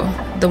down below,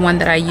 the one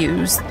that I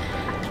use.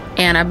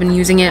 And I've been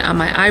using it on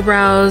my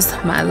eyebrows,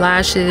 my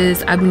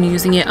lashes. I've been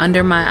using it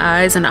under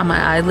my eyes and on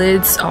my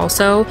eyelids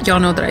also.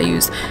 Y'all know that I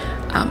use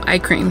eye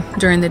cream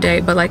during the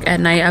day, but like at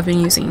night I've been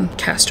using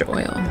castor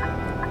oil,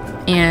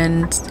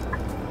 and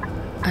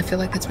I feel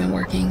like it's been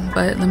working.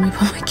 But let me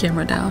put my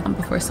camera down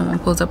before someone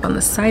pulls up on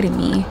the side of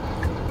me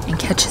and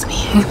catches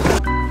me.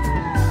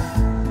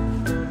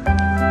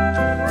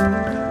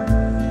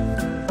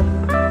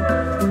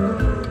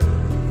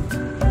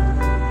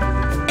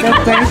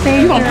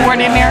 You gonna pour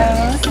it in there?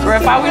 Or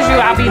if I was you,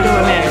 I'll be doing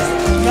this.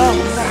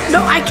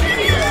 No, I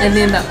can't. And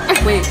then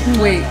wait,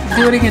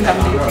 do it again,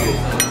 Dominique.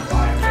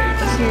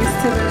 Cheers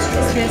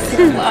to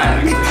the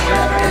vlog.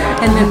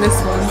 And then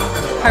this one,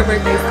 her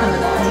birthday's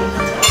coming up.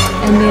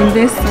 And then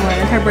this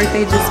one, her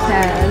birthday just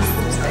passed.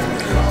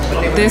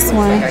 This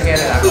one,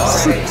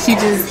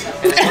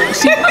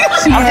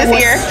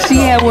 she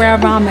had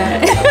wherever I'm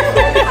at.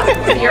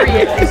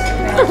 Period.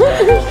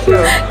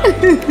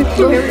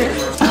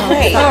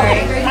 Wait,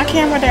 my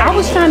camera down. I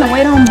was trying to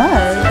wait on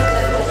Buzz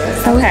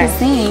so we could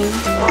sing.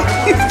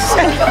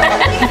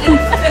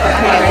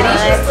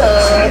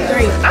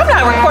 I'm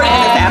not recording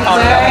this app on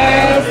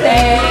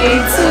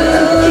Birthday to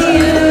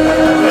you.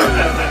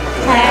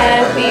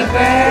 Happy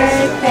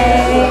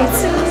birthday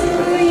to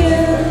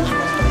you.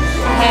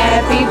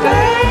 Happy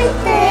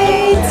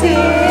birthday to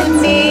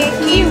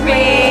Nikki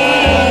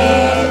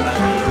Red.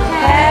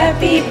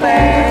 Happy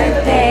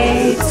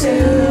birthday to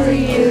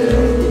you.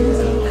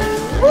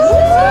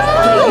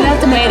 You have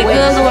to make the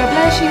good Lord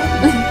bless you.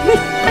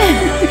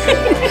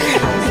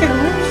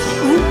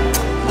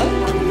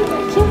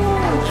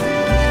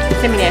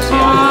 Send me that shit.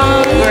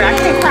 Lord, I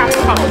can't crop the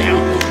phone now.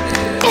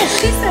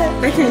 She said,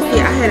 they can't see.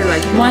 I had it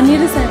like.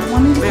 Juanita said,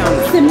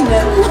 send me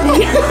that.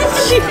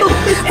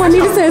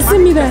 Juanita said,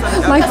 send me that.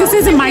 Like, this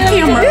isn't my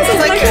camera. This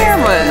is a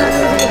camera.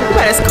 You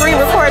better screen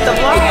record the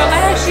vlog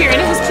last year,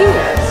 and it was cute.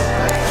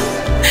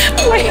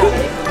 Wait.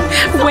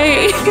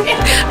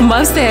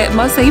 Muff said,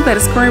 you better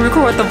screen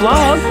record the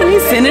vlog.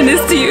 He's sending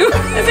this to you.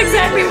 That's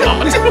exactly what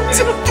I'm doing.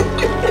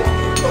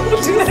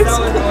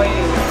 So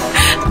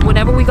annoying.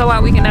 Whenever we go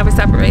out, we can never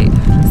separate.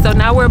 So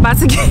now we're about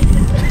to get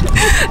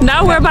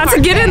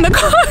in the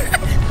car.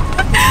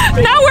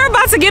 Now we're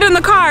about to get in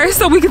the car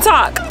so we can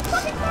talk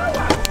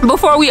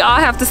before we all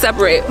have to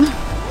separate.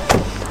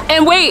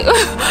 And wait, with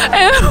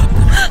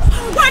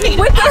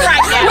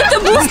the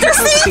booster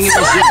seats.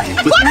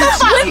 What the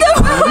fuck?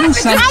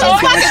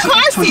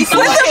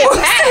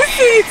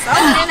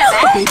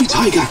 Baby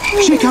tiger,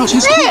 shake out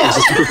his claws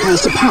as he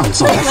prepares to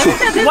pounce on her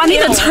foot.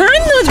 Juanita, turn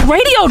the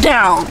radio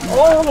down.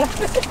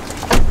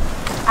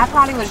 I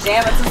probably was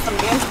jamming to some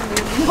music.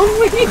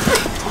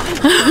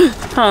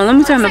 Hold on, let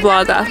me turn the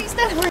vlog off.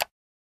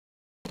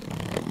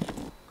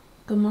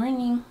 Good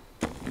morning.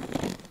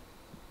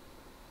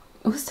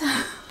 What's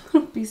that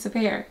little piece of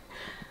hair?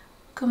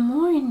 Good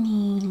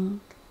morning.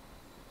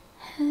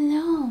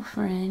 Hello,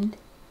 friend.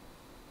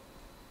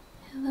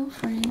 Hello,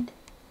 friend.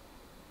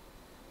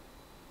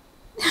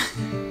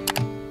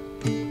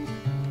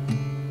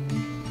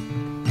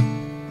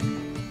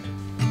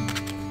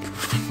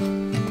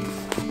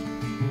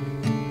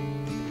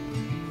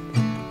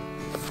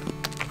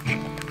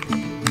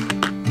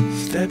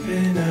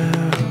 Stepping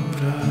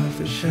out of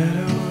the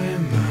shadow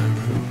in my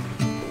room,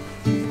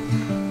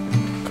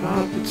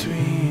 caught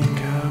between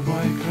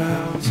cowboy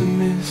clouds and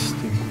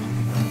misty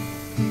moon.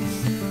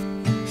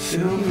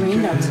 Silver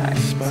rained outside.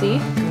 See?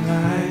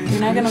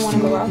 You're not gonna want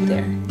to go out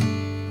there.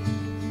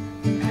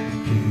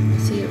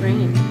 See, it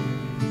rained.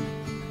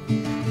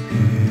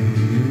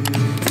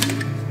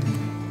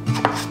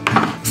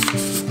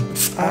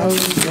 I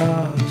was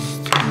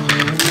lost in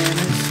a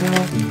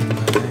mind.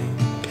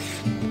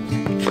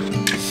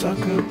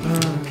 Sucker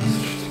punch,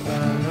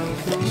 but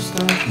almost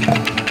stopped.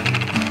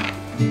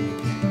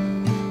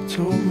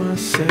 Told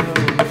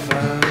myself I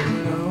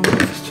would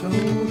always toe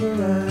the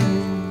line.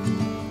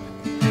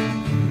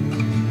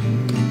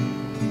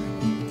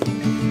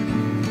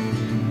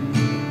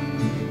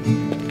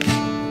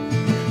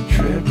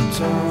 Tripped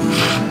on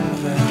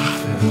love and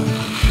fell,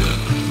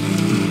 shook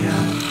me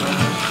out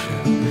my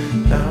shell.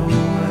 Now I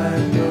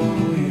know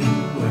you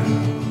well.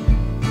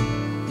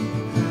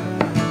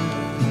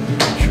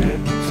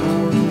 Tripped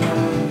on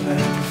love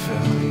and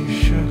fell, you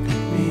shook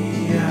me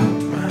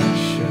out my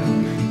shell.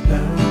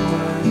 Now I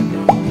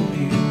know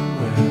you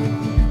well.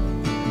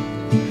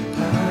 I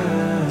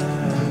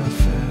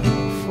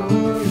fell for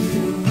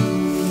you.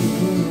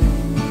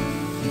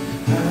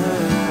 I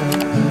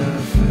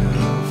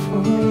fell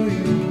for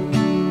you.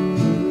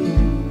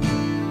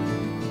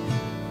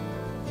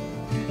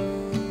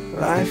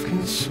 Life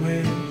can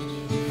switch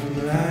from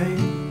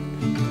light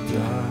to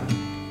dark.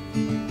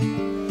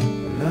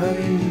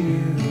 Loving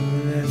you,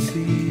 that's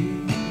the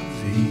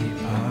easy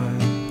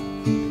part.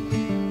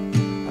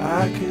 I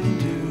can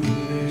do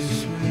this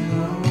with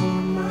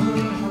all my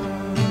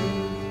heart.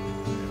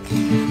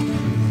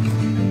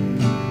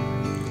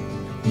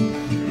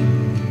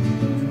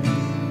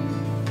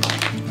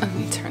 Let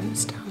me turn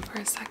this down for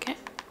a second.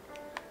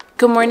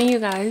 Good morning, you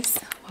guys.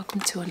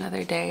 Welcome to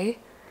another day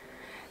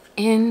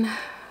in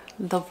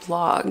the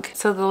vlog.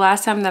 So the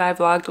last time that I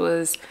vlogged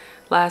was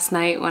last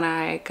night when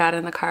I got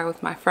in the car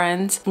with my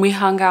friends. We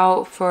hung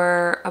out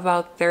for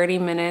about 30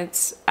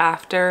 minutes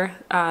after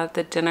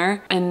the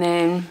dinner, and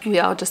then we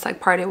all just like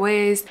parted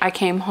ways. I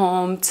came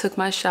home, took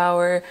my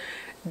shower,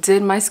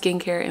 did my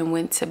skincare, and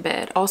went to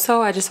bed.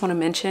 Also, I just want to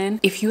mention,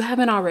 if you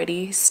haven't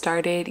already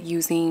started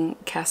using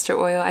castor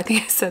oil, I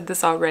think I said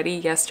this already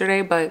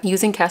yesterday, but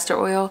using castor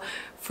oil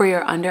for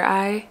your under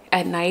eye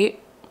at night,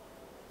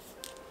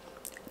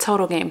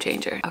 total game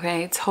changer.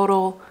 Okay,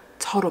 total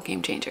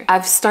game changer.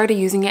 I've started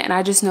using it and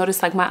I just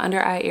noticed like my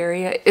under eye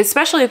area,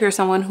 especially if you're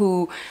someone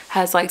who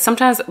has like,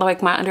 sometimes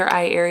like my under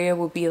eye area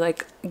will be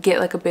like,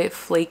 get like a bit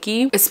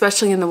flaky,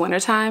 especially in the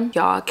wintertime.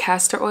 Y'all,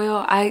 castor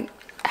oil, I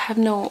have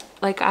no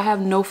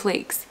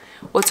flakes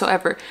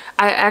whatsoever.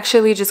 I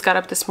actually just got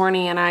up this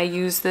morning and I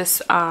used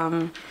this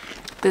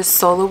this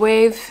solar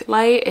wave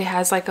light. It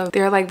has like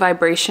they're like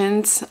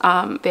vibrations.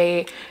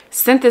 They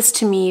sent this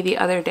to me the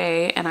other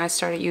day and I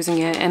started using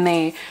it, and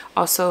they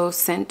also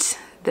sent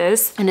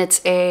this, and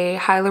it's a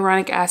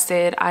hyaluronic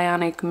acid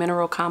ionic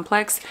mineral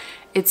complex.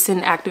 It's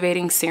an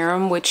activating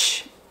serum,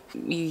 which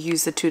you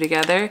use the two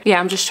together. Yeah,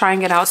 I'm just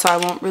trying it out, so I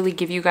won't really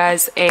give you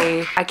guys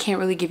I can't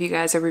really give you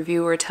guys a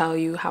review or tell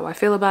you how I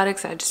feel about it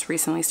because I just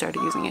recently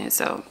started using it,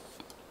 so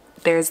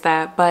there's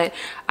that. But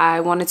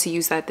I wanted to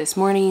use that this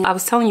morning. I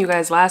was telling you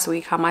guys last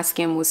week how my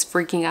skin was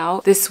freaking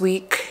out. This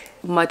week,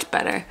 much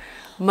better.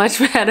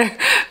 Blemishes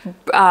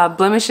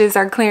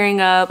are clearing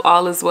up.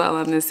 All is well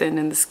on this end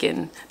in the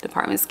skin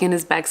department. Skin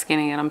is back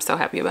skinning and I'm so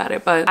happy about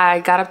it. But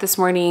I got up this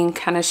morning,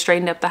 kind of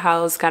straightened up the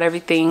house, got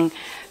everything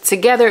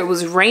together. It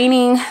was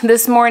raining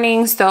this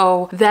morning,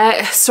 so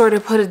that sort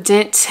of put a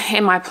dent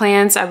in my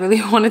plans. I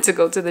really wanted to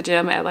go to the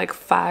gym at like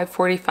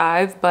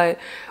 5:45, but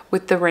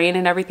with the rain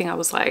and everything, I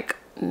was like,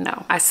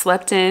 no. I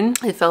slept in.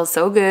 It felt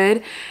so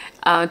good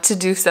to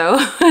do so.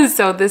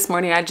 So this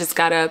morning I just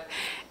got up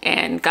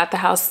and got the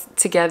house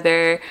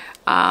together,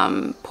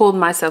 pulled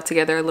myself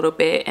together a little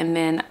bit, and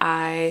then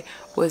I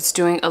was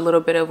doing a little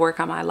bit of work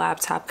on my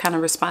laptop, kind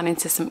of responding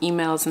to some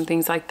emails and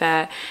things like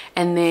that.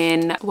 And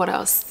then what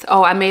else?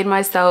 Oh, I made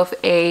myself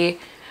a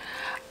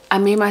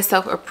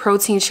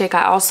protein shake.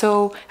 I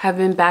also have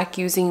been back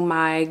using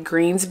my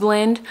greens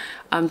blend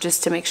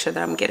just to make sure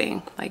that I'm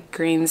getting like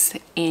greens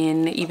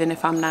in even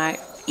if I'm not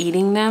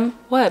eating them.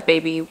 What,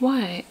 baby?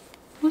 What?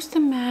 What's the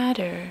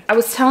matter? I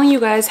was telling you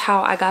guys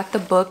how I got the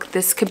book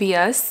This Could Be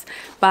Us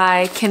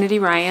by Kennedy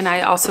Ryan.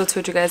 I also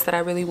told you guys that I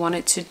really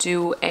wanted to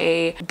do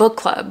a book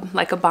club,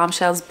 like a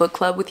Bombshells book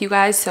club with you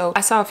guys. So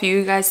I saw a few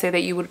of you guys say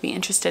that you would be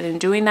interested in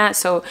doing that.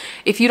 So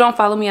if you don't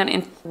follow me on,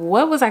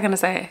 what was I gonna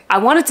say? I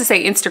wanted to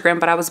say Instagram,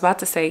 but I was about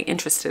to say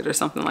interested or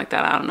something like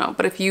that. I don't know.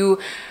 But if you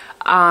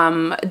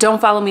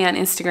don't follow me on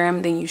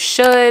Instagram, then you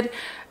should,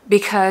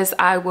 because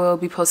I will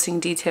be posting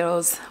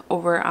details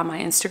over on my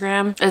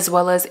Instagram, as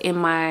well as in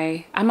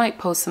my, I might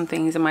post some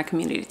things in my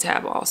community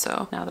tab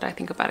also, now that I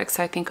think about it, because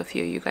I think a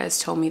few of you guys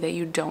told me that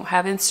you don't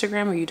have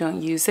Instagram or you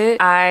don't use it.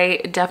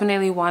 I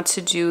definitely want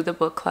to do the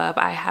book club.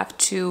 I have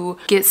to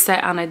get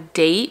set on a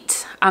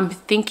date. I'm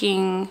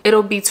thinking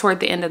it'll be toward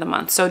the end of the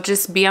month, so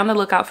just be on the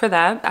lookout for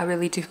that. I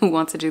really do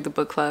want to do the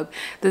book club,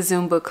 the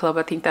Zoom book club.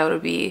 I think that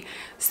would be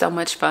so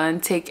much fun.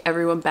 Take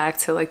everyone back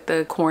to like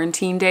the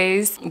quarantine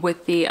days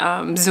with the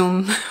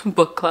Zoom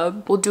book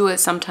club. We'll do it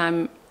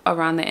sometime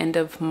around the end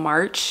of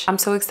March. I'm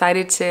so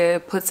excited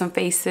to put some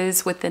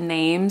faces with the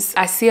names.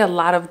 I see a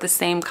lot of the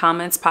same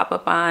comments pop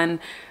up on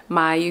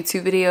my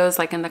YouTube videos,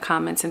 like in the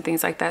comments and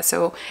things like that.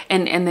 So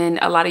and then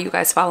a lot of you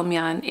guys follow me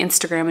on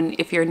Instagram, and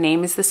if your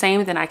name is the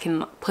same, then I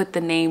can put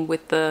the name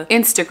with the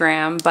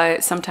Instagram.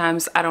 But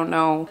sometimes I don't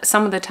know,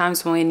 some of the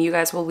times when you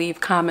guys will leave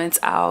comments,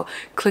 I'll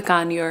click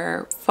on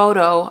your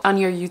photo on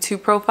your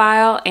YouTube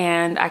profile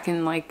and I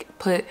can like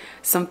put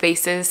some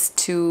faces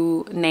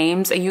to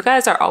names, and you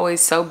guys are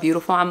always so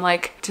beautiful. I'm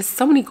like, just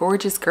so many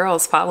gorgeous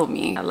girls follow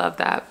me. I love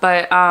that.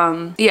 But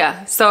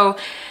yeah, so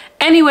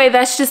anyway,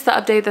 that's just the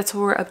update. That's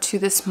what we're up to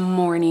this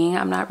morning.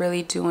 I'm not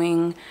really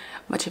doing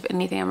much of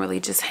anything. I'm really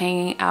just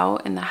hanging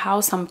out in the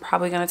house. I'm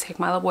probably gonna take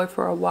my little boy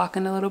for a walk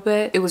in a little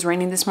bit. It was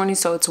raining this morning,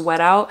 so it's wet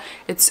out.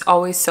 It's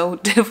always so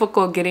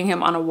difficult getting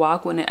him on a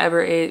walk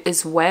whenever it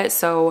is wet,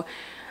 so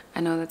I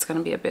know that's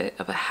gonna be a bit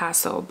of a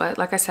hassle. But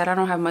like I said, I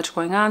don't have much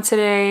going on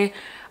today.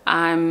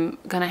 I'm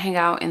gonna hang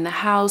out in the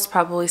house,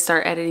 probably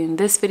start editing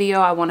this video.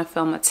 I want to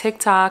film a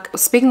TikTok.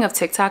 Speaking of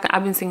TikTok,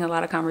 I've been seeing a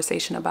lot of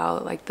conversation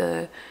about like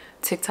the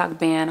TikTok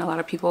ban. A lot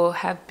of people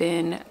have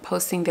been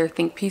posting their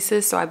think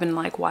pieces, so I've been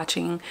like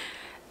watching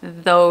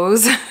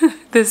those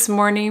this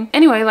morning.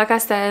 Anyway, like I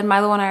said,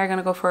 Milo and I are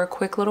gonna go for a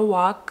quick little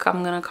walk.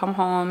 I'm gonna come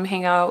home,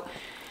 hang out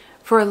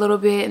for a little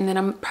bit, and then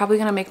I'm probably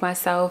gonna make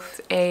myself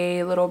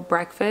a little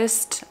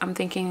breakfast. I'm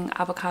thinking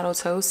avocado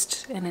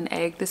toast and an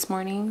egg this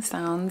morning.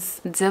 Sounds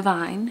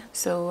divine,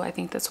 so I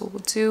think that's what we'll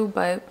do.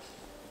 But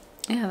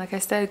yeah, like I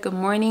said, good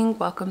morning,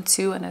 welcome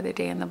to another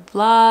day in the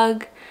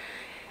vlog.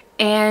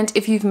 And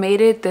if you've made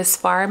it this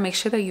far, make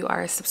sure that you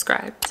are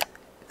subscribed,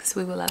 because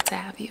we would love to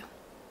have you.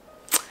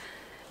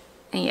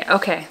 And yeah,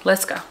 okay,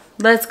 let's go.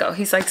 Let's go.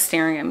 He's like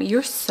staring at me.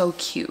 You're so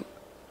cute.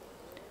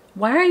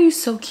 Why are you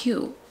so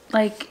cute?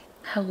 Like,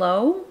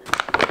 hello?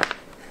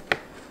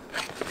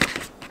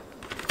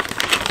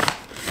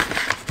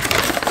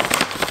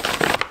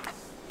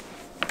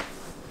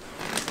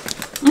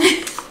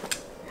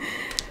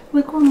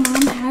 Look what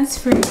mom has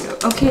for you.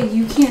 Okay,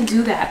 you can't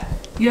do that.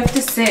 You have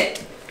to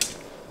sit.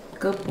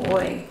 Good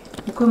boy.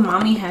 Look what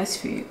mommy has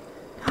for you.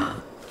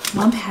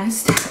 Mom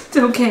has that.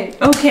 Okay,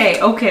 okay,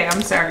 okay.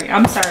 I'm sorry.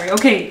 I'm sorry.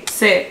 Okay,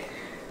 sit.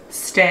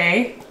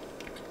 Stay.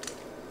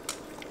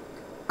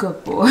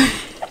 Good boy.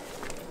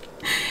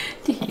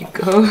 There you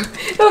go.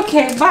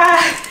 Okay,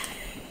 bye.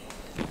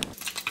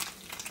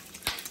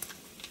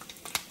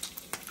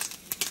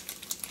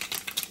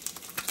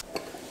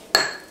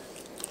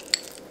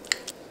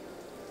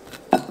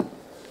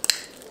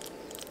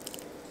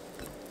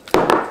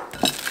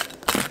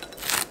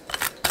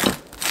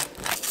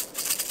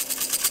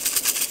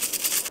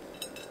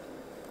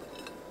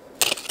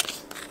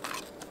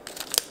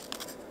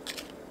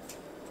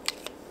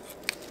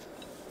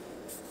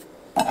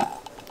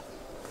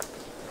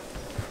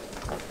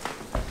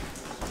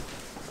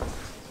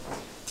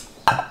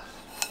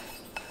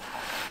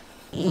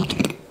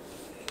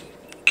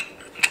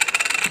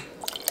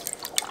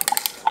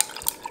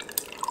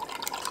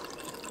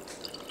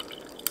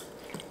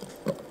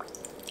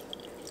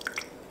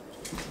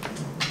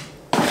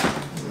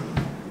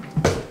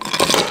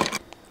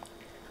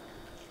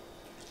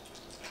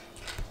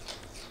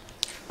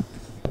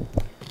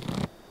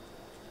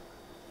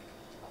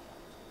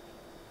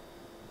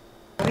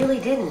 Really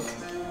didn't.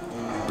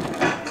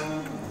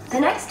 The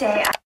next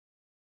day, I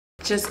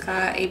Just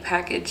got a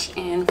package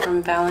in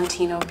from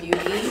Valentino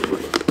Beauty,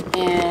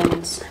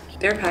 and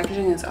their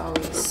packaging is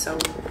always so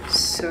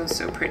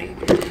pretty.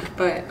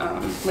 But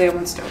Leah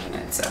wants to open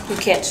it, so You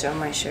can't show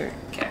my shirt.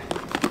 okay.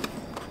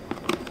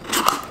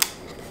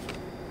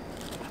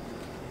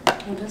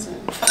 What is it?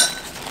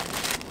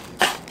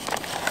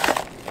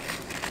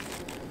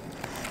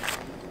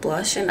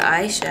 Blush and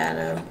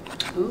eyeshadow.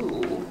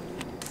 Ooh.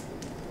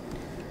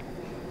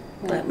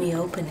 Let me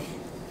open it.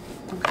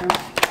 Okay.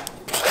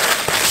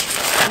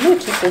 I'm gonna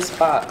keep this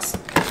box.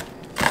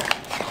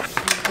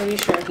 I'm pretty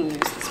sure I can use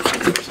this one.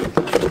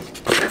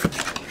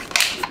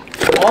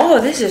 Oh,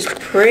 this is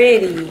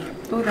pretty.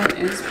 Oh, that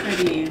is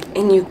pretty.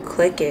 And you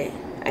click it,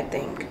 I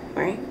think,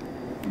 right?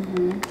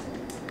 Mm-hmm.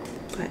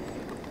 But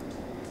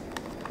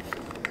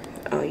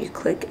oh, you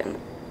click it.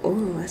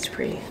 Oh, that's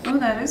pretty. Oh,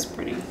 that is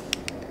pretty.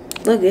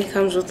 Look, it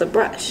comes with a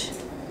brush.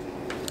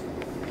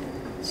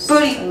 So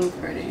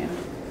pretty.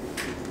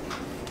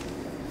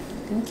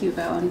 Thank you,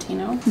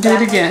 Valentino. Do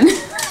it again.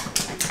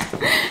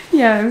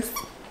 Yes.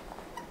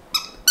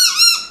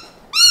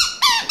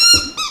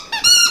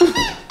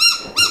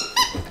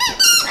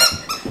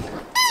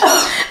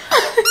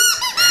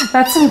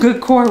 That's some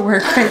good core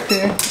work right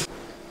there.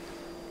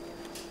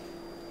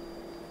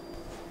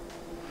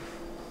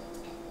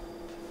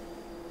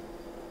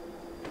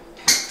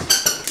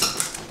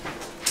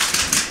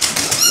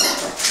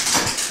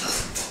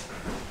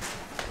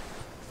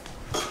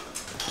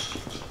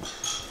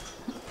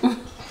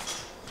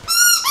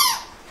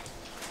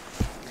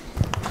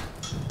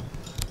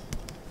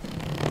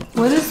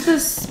 What is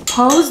this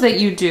pose that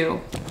you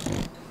do?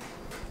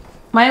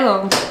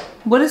 Milo,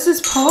 what is this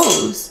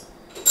pose?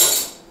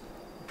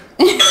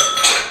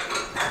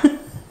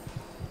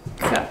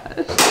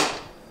 Gosh.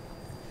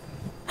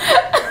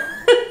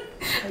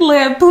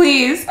 Leah,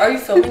 please. Are you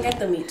filming at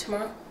the meet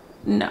tomorrow?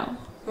 No.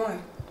 Why?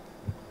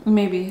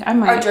 Maybe. I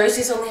might. Our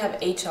jerseys only have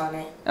H on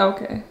it.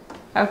 Okay.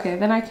 Okay,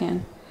 then I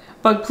can.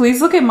 But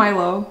please look at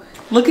Milo.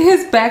 Look at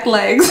his back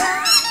legs.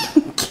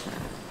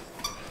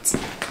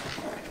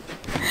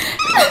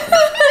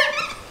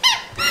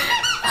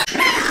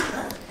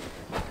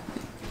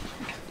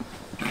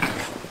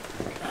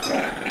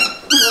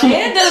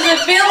 It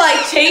doesn't feel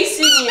like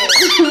chasing you.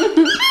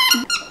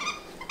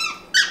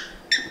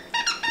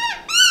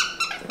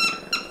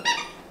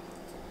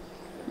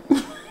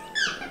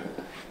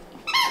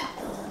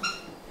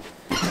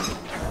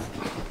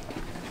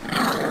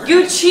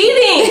 You're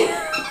cheating.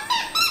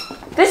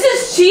 This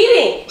is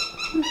cheating.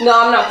 No,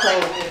 I'm not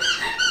playing with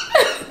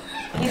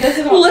you. He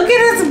doesn't want Look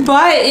at his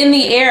butt in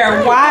the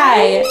air.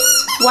 Why?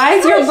 Why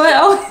is your butt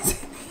always...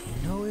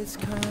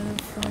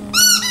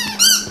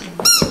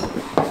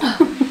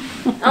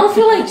 I don't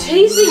feel like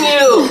chasing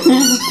you.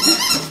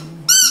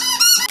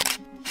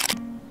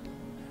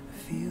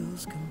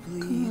 Feels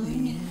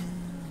completely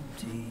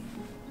empty.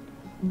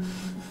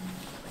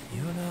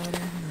 You're not in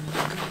the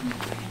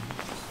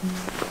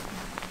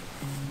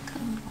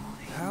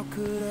How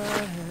could I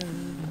have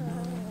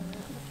known?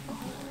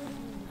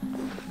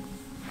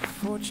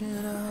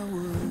 Fortune I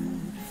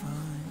would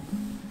find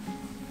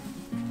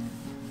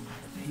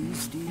a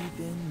peace deep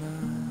in my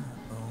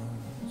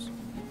bones.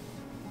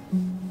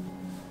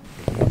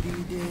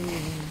 Every day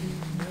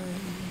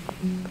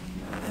and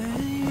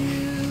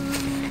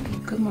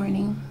night. Good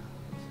morning.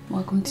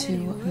 Welcome to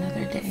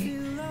another day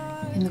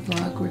in the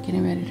vlog. We're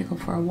getting ready to go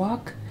for a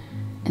walk,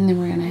 and then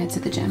we're gonna head to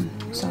the gym.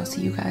 So I'll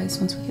see you guys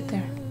once we get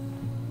there.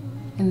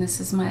 and this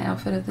is my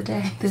outfit of the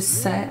day. This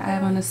set, I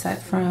have on a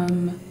set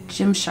from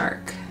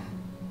Gymshark.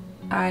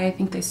 I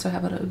think they still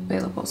have it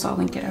available, so I'll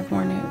link it. I've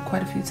worn it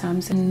quite a few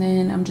times. And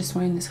then I'm just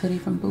wearing this hoodie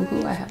from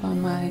Boohoo. I have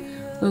on my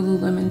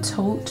Lululemon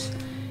tote,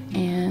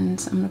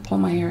 and I'm gonna pull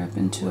my hair up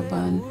into a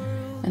bun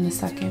in a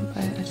second,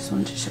 but I just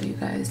wanted to show you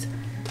guys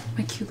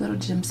my cute little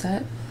gym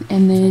set.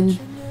 And then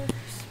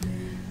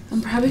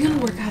I'm probably gonna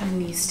work out in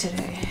these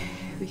today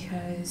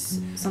because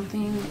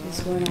something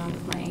is going on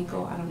with my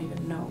ankle. I don't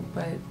even know,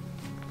 but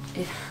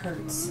it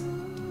hurts.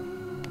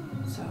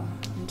 So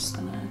I'm just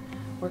gonna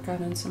work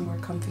out in some more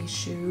comfy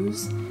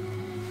shoes.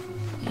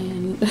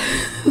 And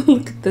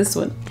look at this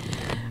one.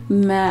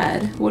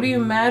 Mad. What are you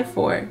mad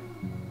for?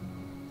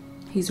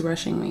 He's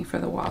rushing me for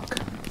the walk.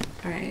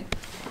 All right,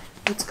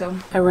 let's go.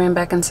 I ran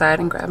back inside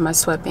and grabbed my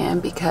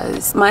sweatband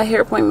because my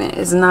hair appointment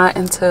is not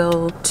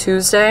until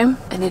Tuesday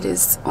and it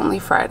is only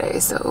Friday,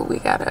 so we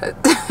gotta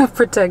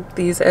protect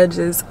these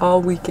edges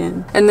all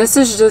weekend. And this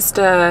is just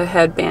a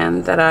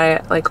headband that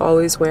I like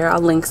always wear. I'll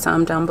link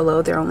some down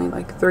below. They're only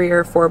like $3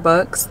 or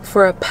 $4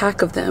 for a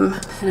pack of them,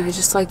 and I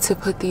just like to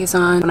put these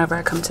on whenever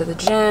I come to the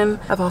gym.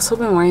 I've also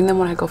been wearing them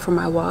when I go for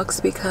my walks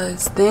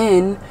because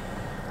then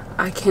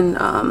I can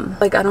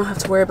like I don't have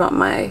to worry about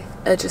my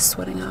edges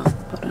sweating out.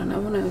 Hold on, I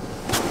wanna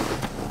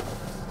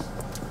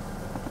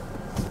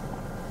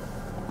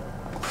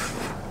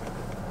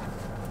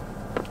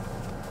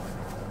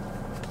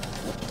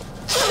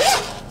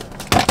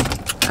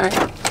all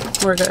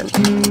right, we're good.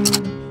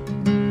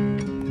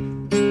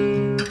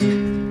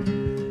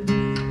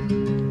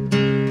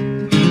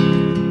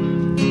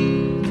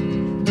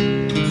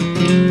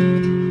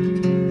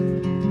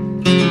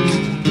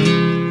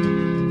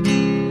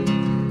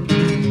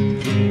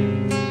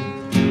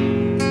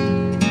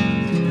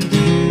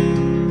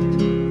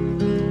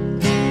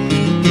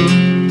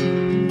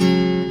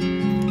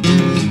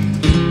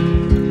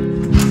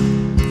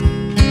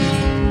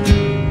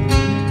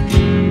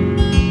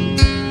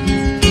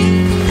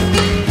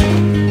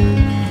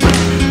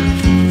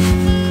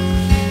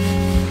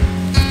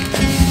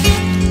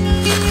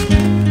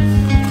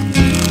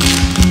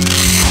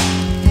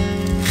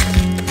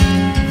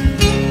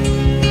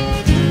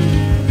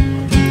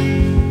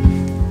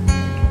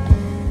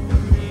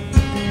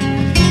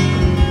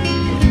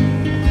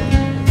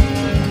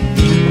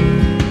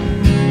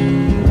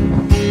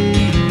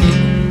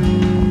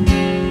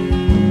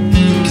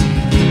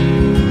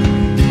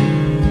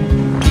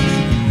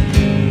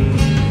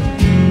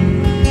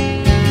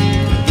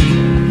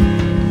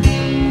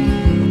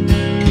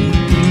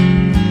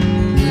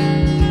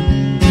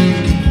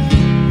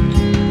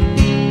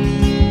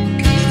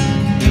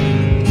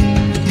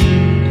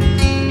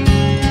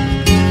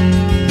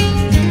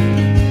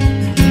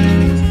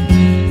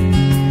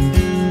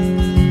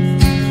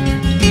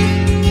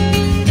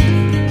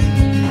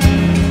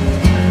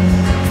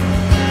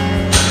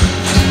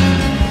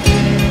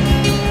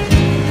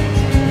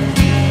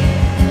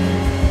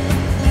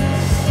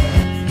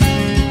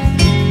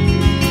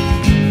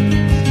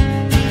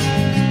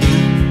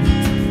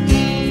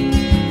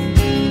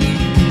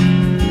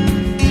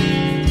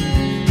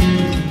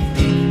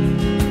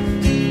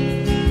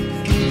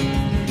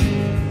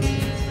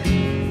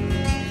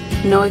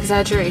 No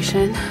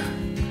exaggeration,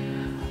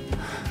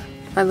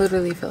 I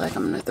literally feel like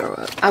I'm gonna throw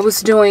up. I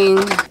was doing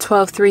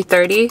 12,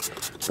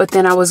 3:30, but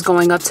then I was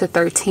going up to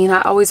 13.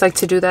 I always like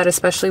to do that,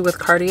 especially with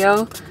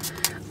cardio.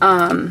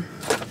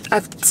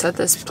 I've said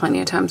this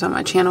plenty of times on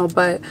my channel,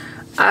 but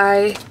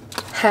I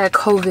had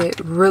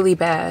COVID really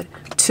bad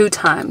 2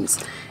 times,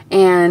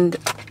 and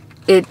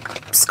it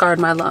scarred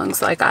my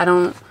lungs. Like I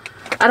don't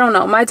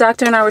know. My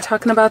doctor and I were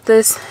talking about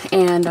this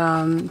and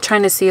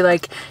trying to see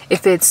like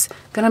if it's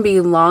gonna be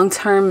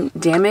long-term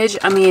damage.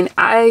 I mean,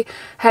 I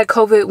had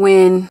COVID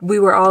when we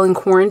were all in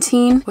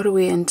quarantine. What are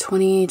we in,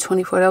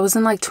 2024? That was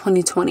in like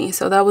 2020,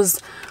 so that was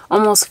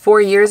almost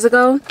 4 years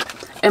ago,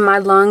 and my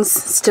lungs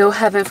still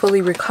haven't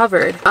fully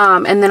recovered.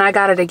 And then I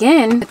got it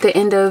again at the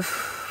end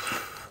of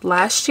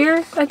last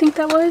year, I think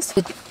that was.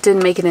 It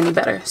didn't make it any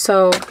better.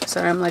 So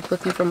sorry, I'm like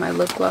looking for my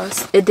lip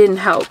gloss. It didn't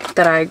help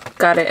that I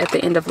got it at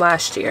the end of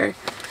last year,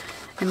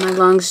 and my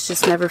lungs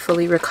just never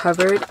fully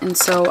recovered. And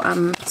so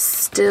I'm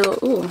still,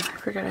 ooh, I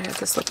forgot I had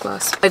this lip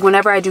gloss. Like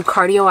whenever I do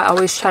cardio, I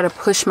always try to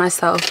push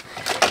myself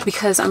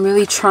because I'm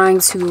really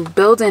trying to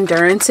build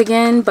endurance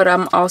again, but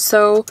I'm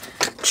also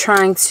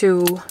trying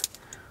to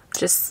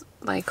just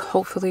like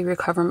hopefully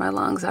recover my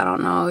lungs. I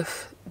don't know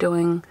if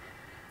doing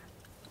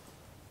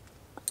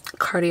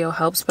cardio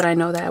helps, but I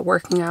know that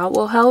working out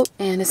will help.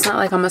 And it's not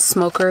like I'm a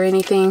smoker or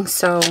anything,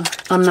 so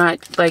I'm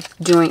not like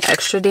doing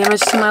extra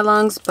damage to my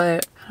lungs,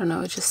 but I don't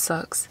know, it just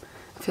sucks.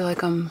 I feel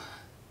like I'm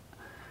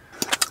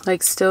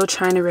like still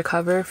trying to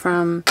recover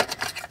from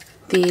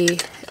the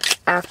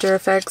after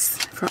effects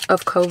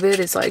of COVID.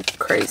 Is like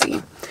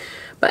crazy.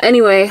 But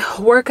anyway,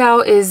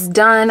 workout is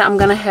done. I'm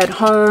gonna head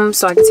home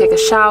so I can take a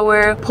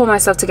shower, pull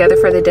myself together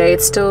for the day.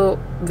 It's still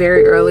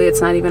very early.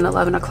 It's not even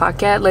 11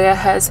 o'clock yet. Leia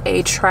has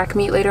a track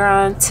meet later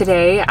on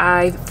today.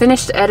 I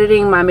finished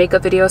editing my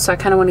makeup video, so I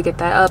kind of want to get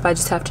that up. I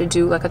just have to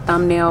do like a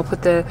thumbnail,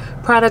 put the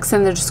products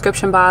in the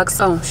description box.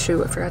 Oh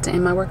shoot, I forgot to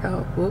end my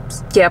workout.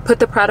 Whoops. Yeah, put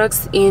the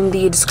products in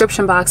the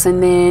description box,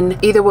 and then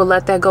either we'll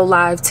let that go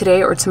live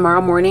today or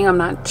tomorrow morning. I'm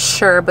not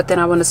sure, but then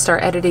I want to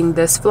start editing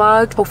this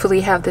vlog.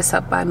 Hopefully have this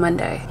up by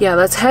Monday. Yeah,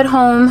 let's head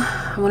home.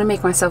 I want to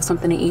make myself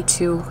something to eat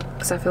too,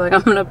 because I feel like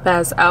I'm gonna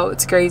pass out.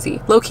 It's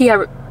crazy. Low-key,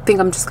 I think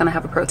I'm just gonna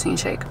have a protein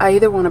shake. I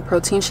either want a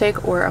protein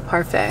shake or a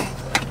parfait.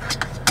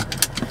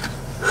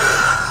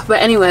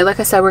 But anyway, like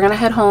I said, we're gonna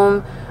head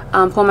home,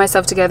 pull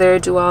myself together,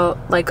 do all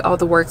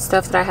the work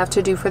stuff that I have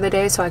to do for the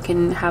day, so I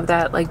can have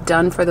that like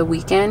done for the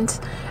weekend,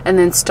 and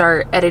then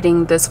start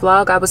editing this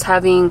vlog. I was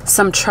having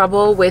some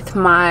trouble with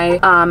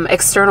my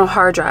external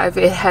hard drive.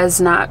 It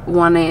has not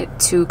wanted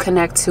to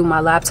connect to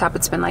my laptop.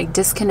 It's been like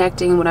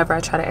disconnecting whenever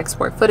I try to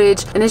export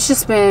footage, and it's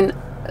just been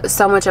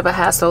so much of a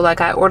hassle. Like,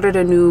 I ordered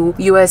a new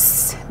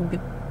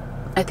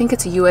I think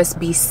it's a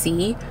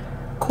USB-C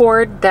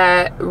cord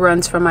that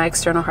runs from my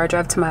external hard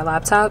drive to my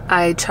laptop.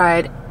 I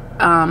tried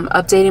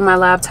updating my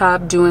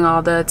laptop, doing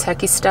all the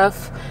techie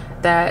stuff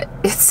that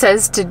it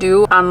says to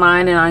do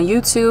online and on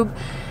YouTube,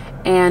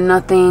 and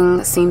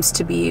nothing seems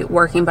to be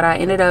working. But I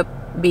ended up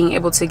being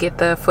able to get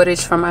the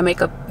footage from my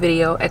makeup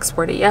video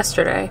exported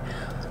yesterday,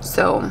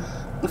 so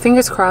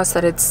fingers crossed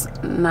that it's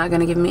not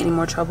gonna give me any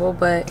more trouble.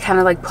 But kind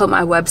of like put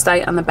my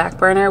website on the back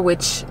burner,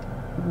 which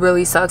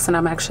really sucks, and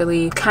I'm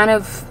actually kind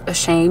of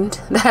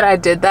ashamed that I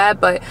did that.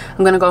 But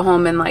I'm gonna go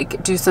home and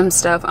like do some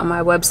stuff on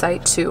my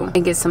website too,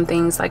 and get some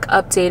things like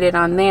updated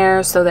on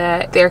there, so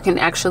that there can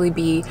actually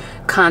be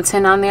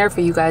content on there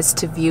for you guys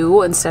to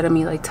view, instead of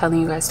me like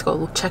telling you guys to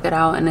go check it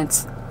out and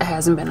it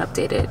hasn't been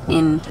updated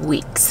in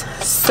weeks.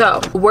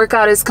 So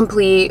workout is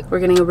complete.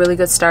 We're getting a really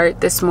good start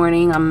this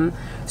morning. I'm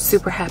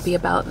super happy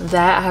about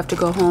that. I have to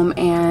go home,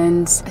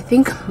 and I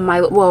think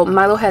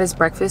Milo had his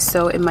breakfast,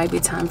 so it might be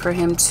time for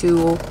him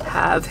to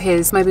have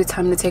his, might be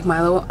time to take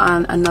Milo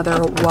on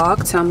another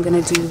walk. So I'm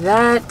gonna do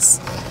that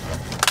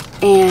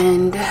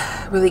and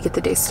really get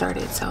the day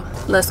started. So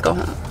let's go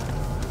home.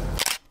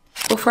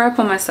 Before I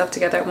put myself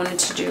together, I wanted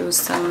to do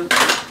some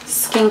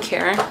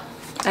skincare.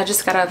 I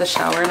just got out of the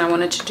shower and I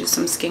wanted to do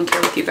some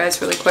skincare with you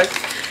guys really quick.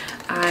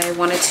 I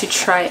wanted to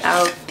try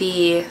out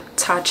the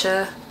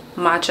Tatcha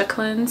matcha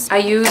cleanse. I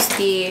use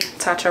the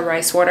Tatcha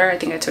rice water. I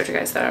think I told you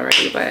guys that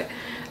already, but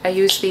I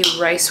use the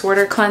rice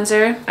water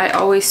cleanser. I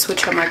always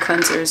switch up my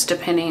cleansers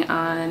depending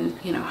on,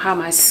 you know, how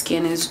my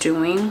skin is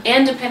doing,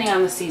 and depending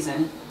on the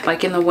season.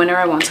 Like in the winter,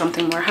 I want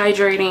something more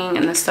hydrating.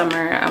 In the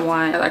summer, I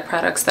like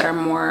products that are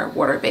more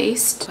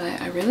water-based. But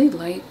I really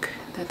like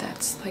that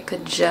that's like a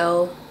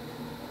gel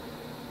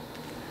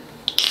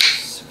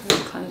sort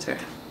of cleanser.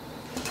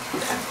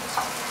 Okay.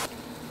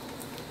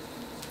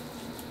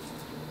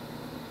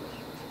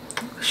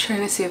 I was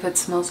trying to see if it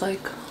smells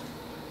like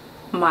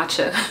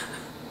matcha.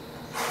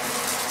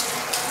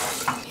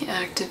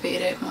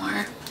 Activate it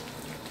more.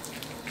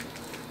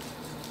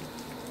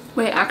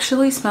 Wait, it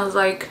actually smells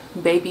like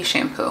baby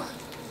shampoo.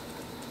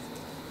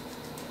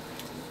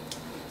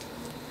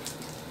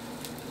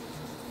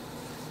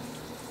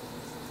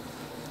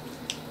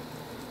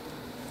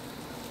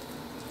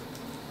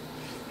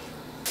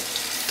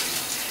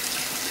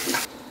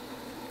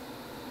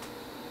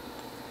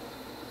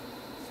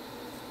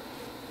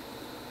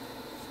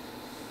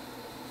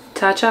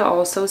 Tatcha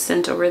also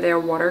sent over their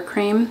water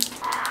cream.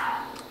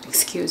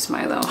 Excuse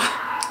Milo.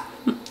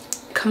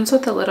 It comes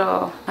with a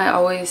little, I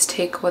always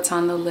take what's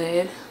on the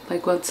lid,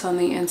 like what's on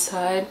the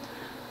inside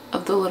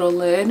of the little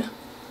lid,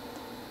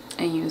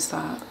 and use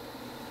that.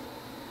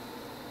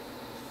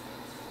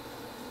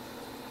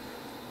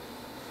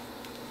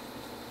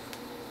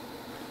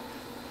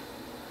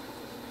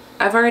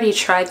 I've already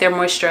tried their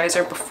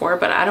moisturizer before,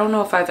 but I don't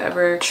know if I've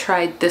ever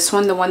tried this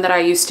one. The one that I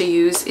used to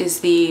use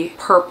is the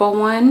purple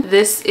one.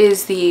 This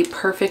is the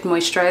perfect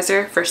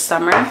moisturizer for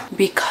summer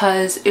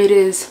because it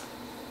is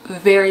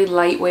very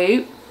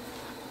lightweight,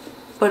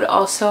 but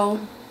also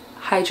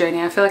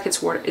hydrating. I feel like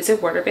it's water. Is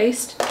it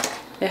water-based?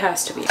 It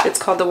has to be. It's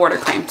called the water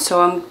cream,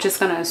 so I'm just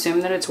gonna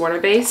assume that it's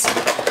water-based.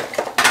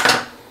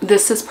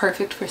 This is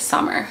perfect for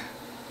summer,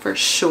 for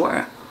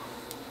sure.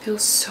 It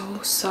feels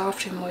so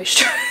soft and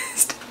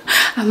moisturized.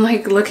 I'm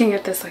like looking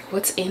at this like,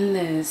 what's in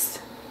this?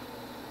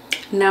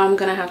 Now I'm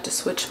gonna have to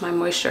switch my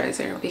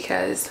moisturizer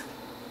because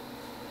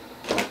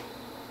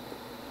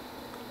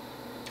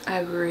I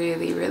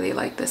really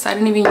like this. I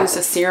didn't even use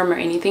a serum or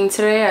anything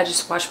today. I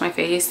just washed my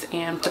face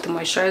and put the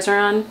moisturizer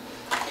on.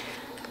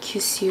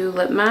 Kiss You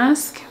lip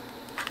mask.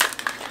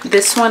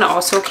 This one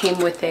also came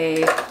with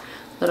a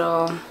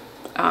little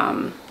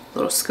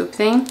scoop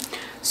thing.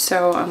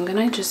 So I'm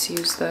gonna just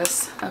use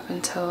this up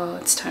until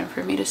it's time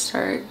for me to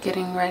start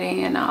getting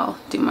ready, and I'll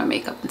do my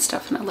makeup and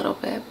stuff in a little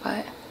bit.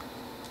 But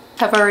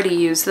I've already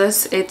used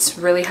this. It's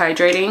really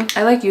hydrating.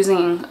 I like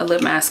using a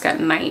lip mask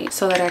at night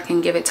so that I can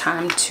give it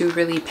time to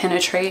really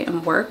penetrate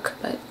and work.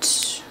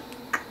 But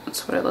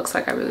That's what it looks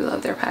like. I really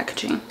love their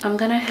packaging. I'm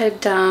gonna head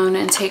down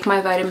and take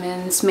my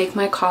vitamins, make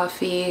my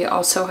coffee,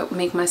 also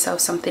make myself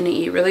something to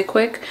eat really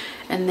quick,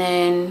 and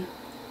then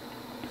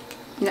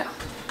yeah.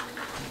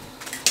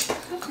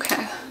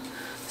 Okay,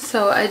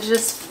 so I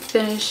just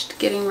finished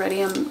getting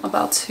ready. I'm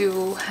about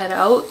to head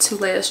out to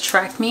Leia's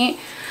track meet.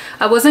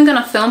 I wasn't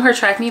gonna film her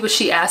track meet, but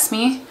she asked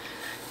me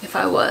if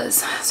I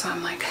was, so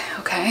I'm like,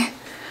 okay.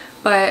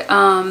 But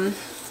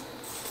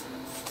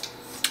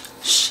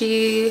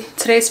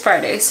today's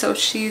Friday, so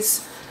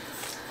she's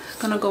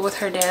gonna go with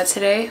her dad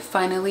today,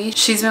 finally.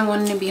 She's been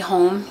wanting to be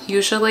home.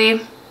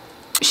 Usually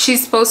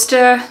she's supposed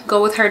to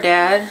go with her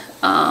dad.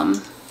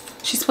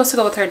 She's supposed to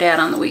go with her dad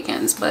on the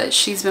weekends, but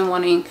she's been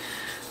wanting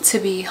to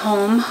be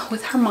home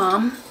with her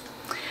mom.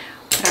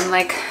 But I'm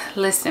like,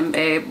 listen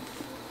babe,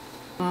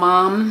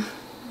 mom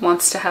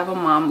wants to have a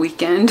mom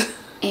weekend.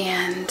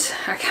 And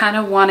I kind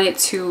of wanted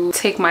to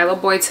take Milo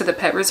boy to the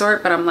pet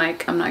resort, but I'm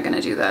like, I'm not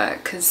gonna do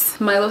that because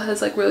Milo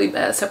has like really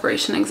bad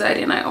separation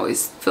anxiety and I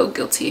always feel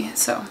guilty.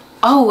 So,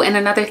 oh, and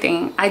another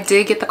thing, I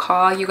did get the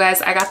call, you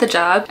guys. I got the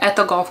job at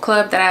the golf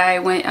club that I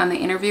went on the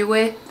interview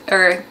with,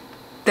 or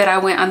that I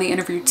went on the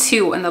interview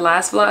to in the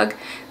last vlog.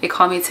 They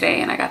called me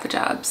today and I got the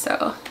job,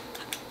 so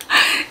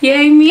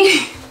yay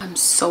me. I'm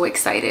so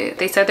excited.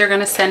 They said they're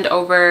gonna send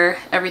over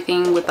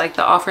everything with like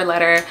the offer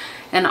letter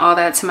and all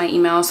that to my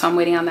email, so I'm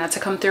waiting on that to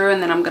come through,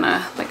 and then I'm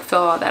gonna like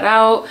fill all that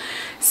out,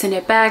 send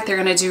it back. They're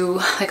gonna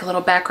do like a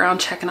little background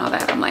check and all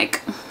that. I'm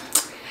like,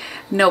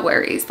 no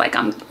worries, like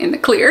I'm in the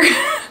clear.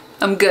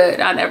 I'm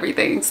good on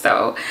everything.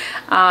 So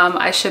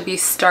I should be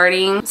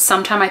starting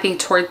sometime, I think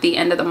toward the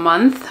end of the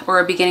month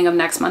or beginning of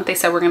next month. They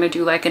said we're gonna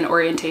do like an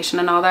orientation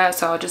and all that,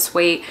 so I'll just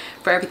wait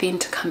for everything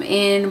to come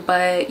in.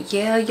 But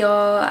yeah,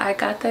 y'all, I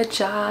got the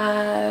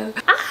job.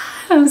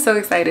 I'm so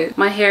excited.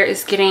 My hair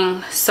is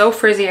getting so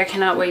frizzy. I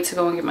cannot wait to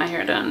go and get my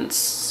hair done.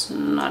 It's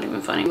not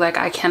even funny. Like,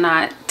 I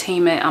cannot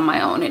tame it on my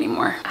own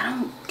anymore. I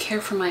don't care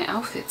for my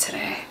outfit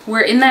today.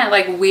 We're in that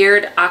like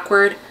weird,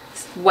 awkward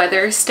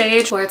weather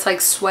stage where it's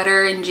like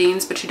sweater and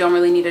jeans, but you don't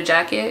really need a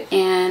jacket.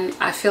 And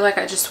I feel like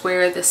I just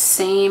wear the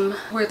same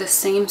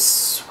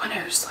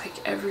sweaters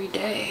like every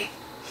day.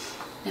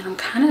 And I'm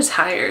kind of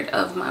tired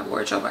of my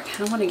wardrobe. I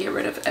kind of want to get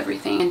rid of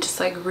everything and just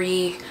like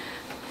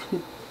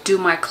do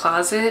my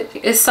closet.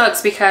 It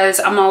sucks because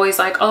I'm always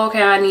like, oh,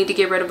 okay, I need to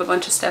get rid of a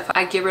bunch of stuff.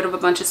 I get rid of a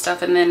bunch of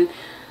stuff and then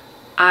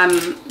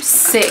I'm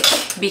sick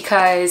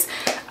because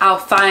I'll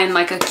find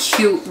like a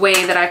cute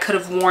way that I could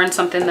have worn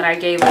something that I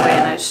gave away,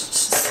 and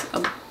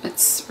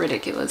it's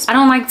ridiculous. I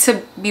don't like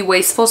to be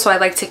wasteful, so I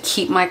like to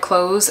keep my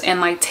clothes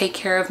and like take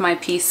care of my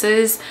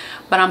pieces,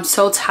 but I'm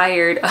so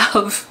tired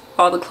of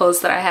all the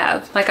clothes that I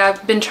have. Like,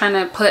 I've been trying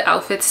to put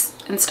outfits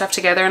and stuff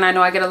together, and I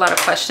know I get a lot of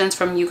questions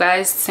from you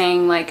guys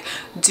saying like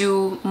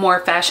do more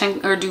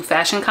fashion or do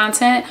fashion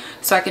content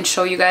so I can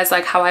show you guys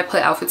like how I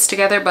put outfits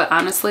together. But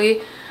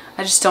honestly,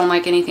 I just don't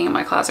like anything in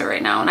my closet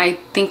right now, and I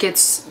think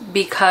it's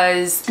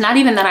because, not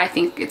even that I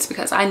think it's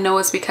because, I know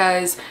it's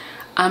because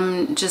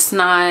I'm just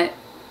not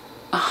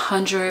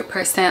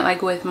 100%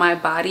 like with my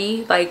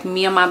body. Like,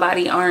 me and my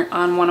body aren't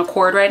on one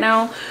accord right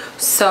now,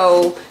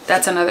 so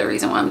that's another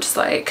reason why I'm just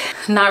like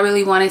not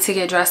really wanting to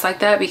get dressed like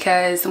that,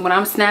 because when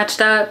I'm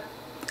snatched up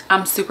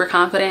I'm super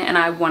confident and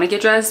I want to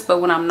get dressed, but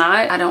when I'm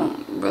not, I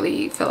don't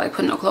really feel like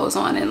putting no clothes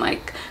on and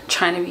like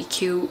trying to be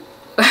cute.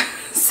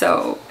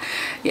 So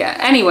yeah,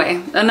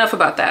 anyway, enough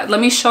about that. Let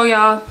me show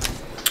y'all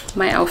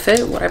my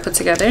outfit, what I put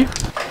together,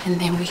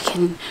 and then we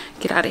can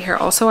get out of here.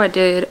 Also, I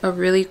did a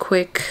really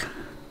quick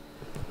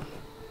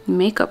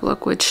makeup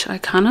look, which I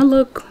kind of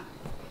look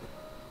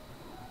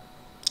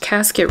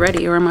casket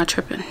ready, or am I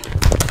tripping?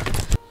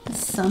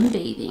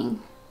 Sunbathing.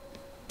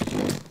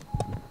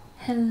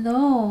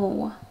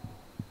 Hello.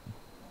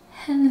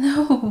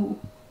 Hello.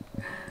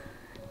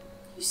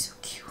 You're so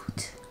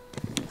cute.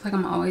 It's like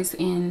I'm always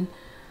in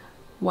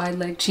wide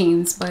leg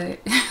jeans, but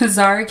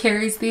Zara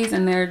carries these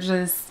and they're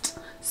just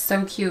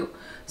so cute.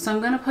 So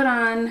I'm gonna put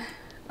on,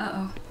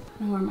 I'm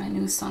gonna wear my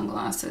new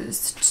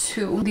sunglasses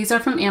too. These are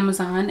from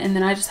Amazon, and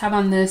then I just have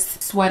on this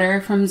sweater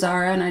from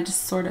Zara, and I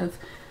just sort of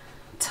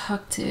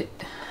tucked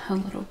it a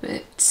little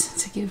bit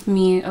to give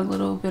me a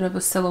little bit of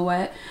a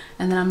silhouette.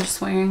 And then I'm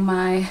just wearing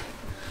my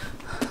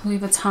Louis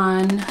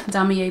Vuitton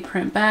damier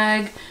print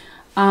bag.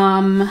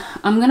 I'm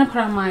gonna put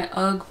on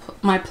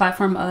my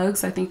platform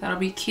Uggs. I think that'll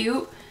be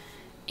cute.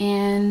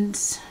 And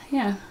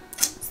yeah,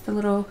 it's the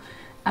little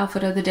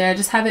outfit of the day. I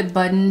just have it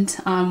buttoned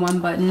on one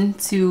button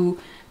to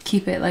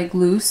keep it like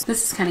loose.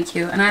 This is kind of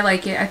cute and I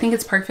like it. I think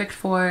it's perfect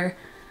for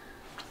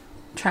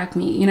track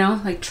meet, you know,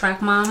 like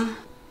track mom.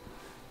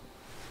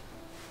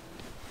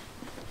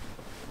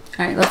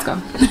 All right, let's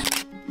go.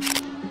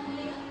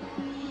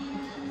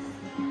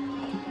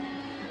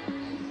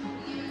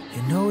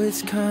 You know,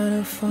 it's kind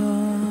of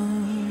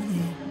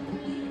funny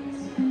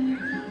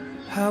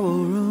how a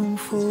room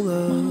full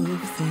of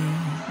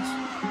things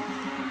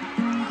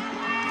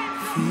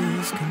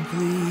feels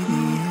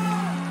completely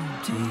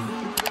empty.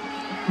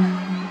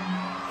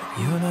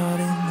 You're not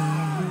in the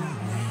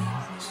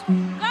wings.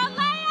 Go,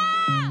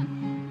 Leia!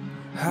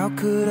 How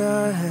could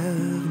I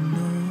have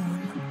known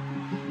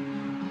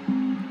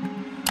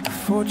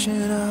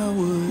fortune I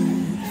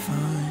would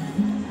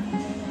find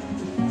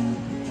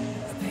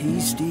a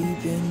peace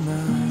deep in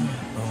my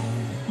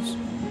bones,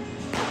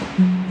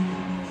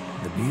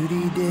 the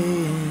beauty day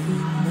and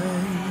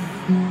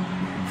night.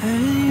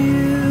 And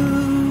you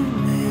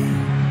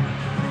make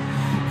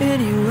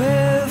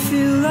anywhere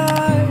feel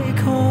like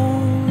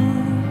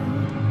home.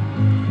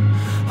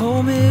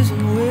 Home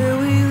isn't where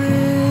we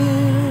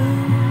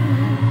live,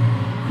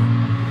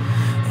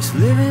 it's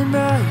living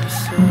by your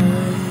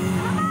side.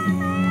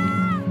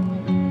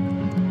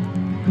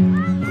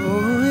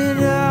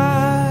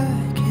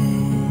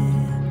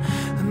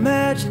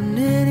 Imagine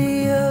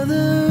any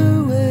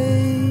other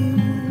way,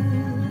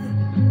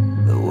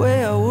 the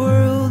way our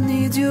world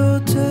needs your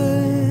touch.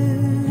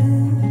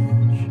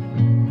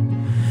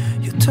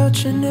 Your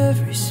touch in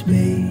every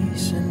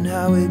space, and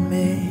how it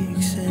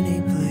makes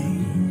any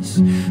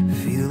place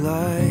feel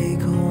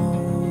like home.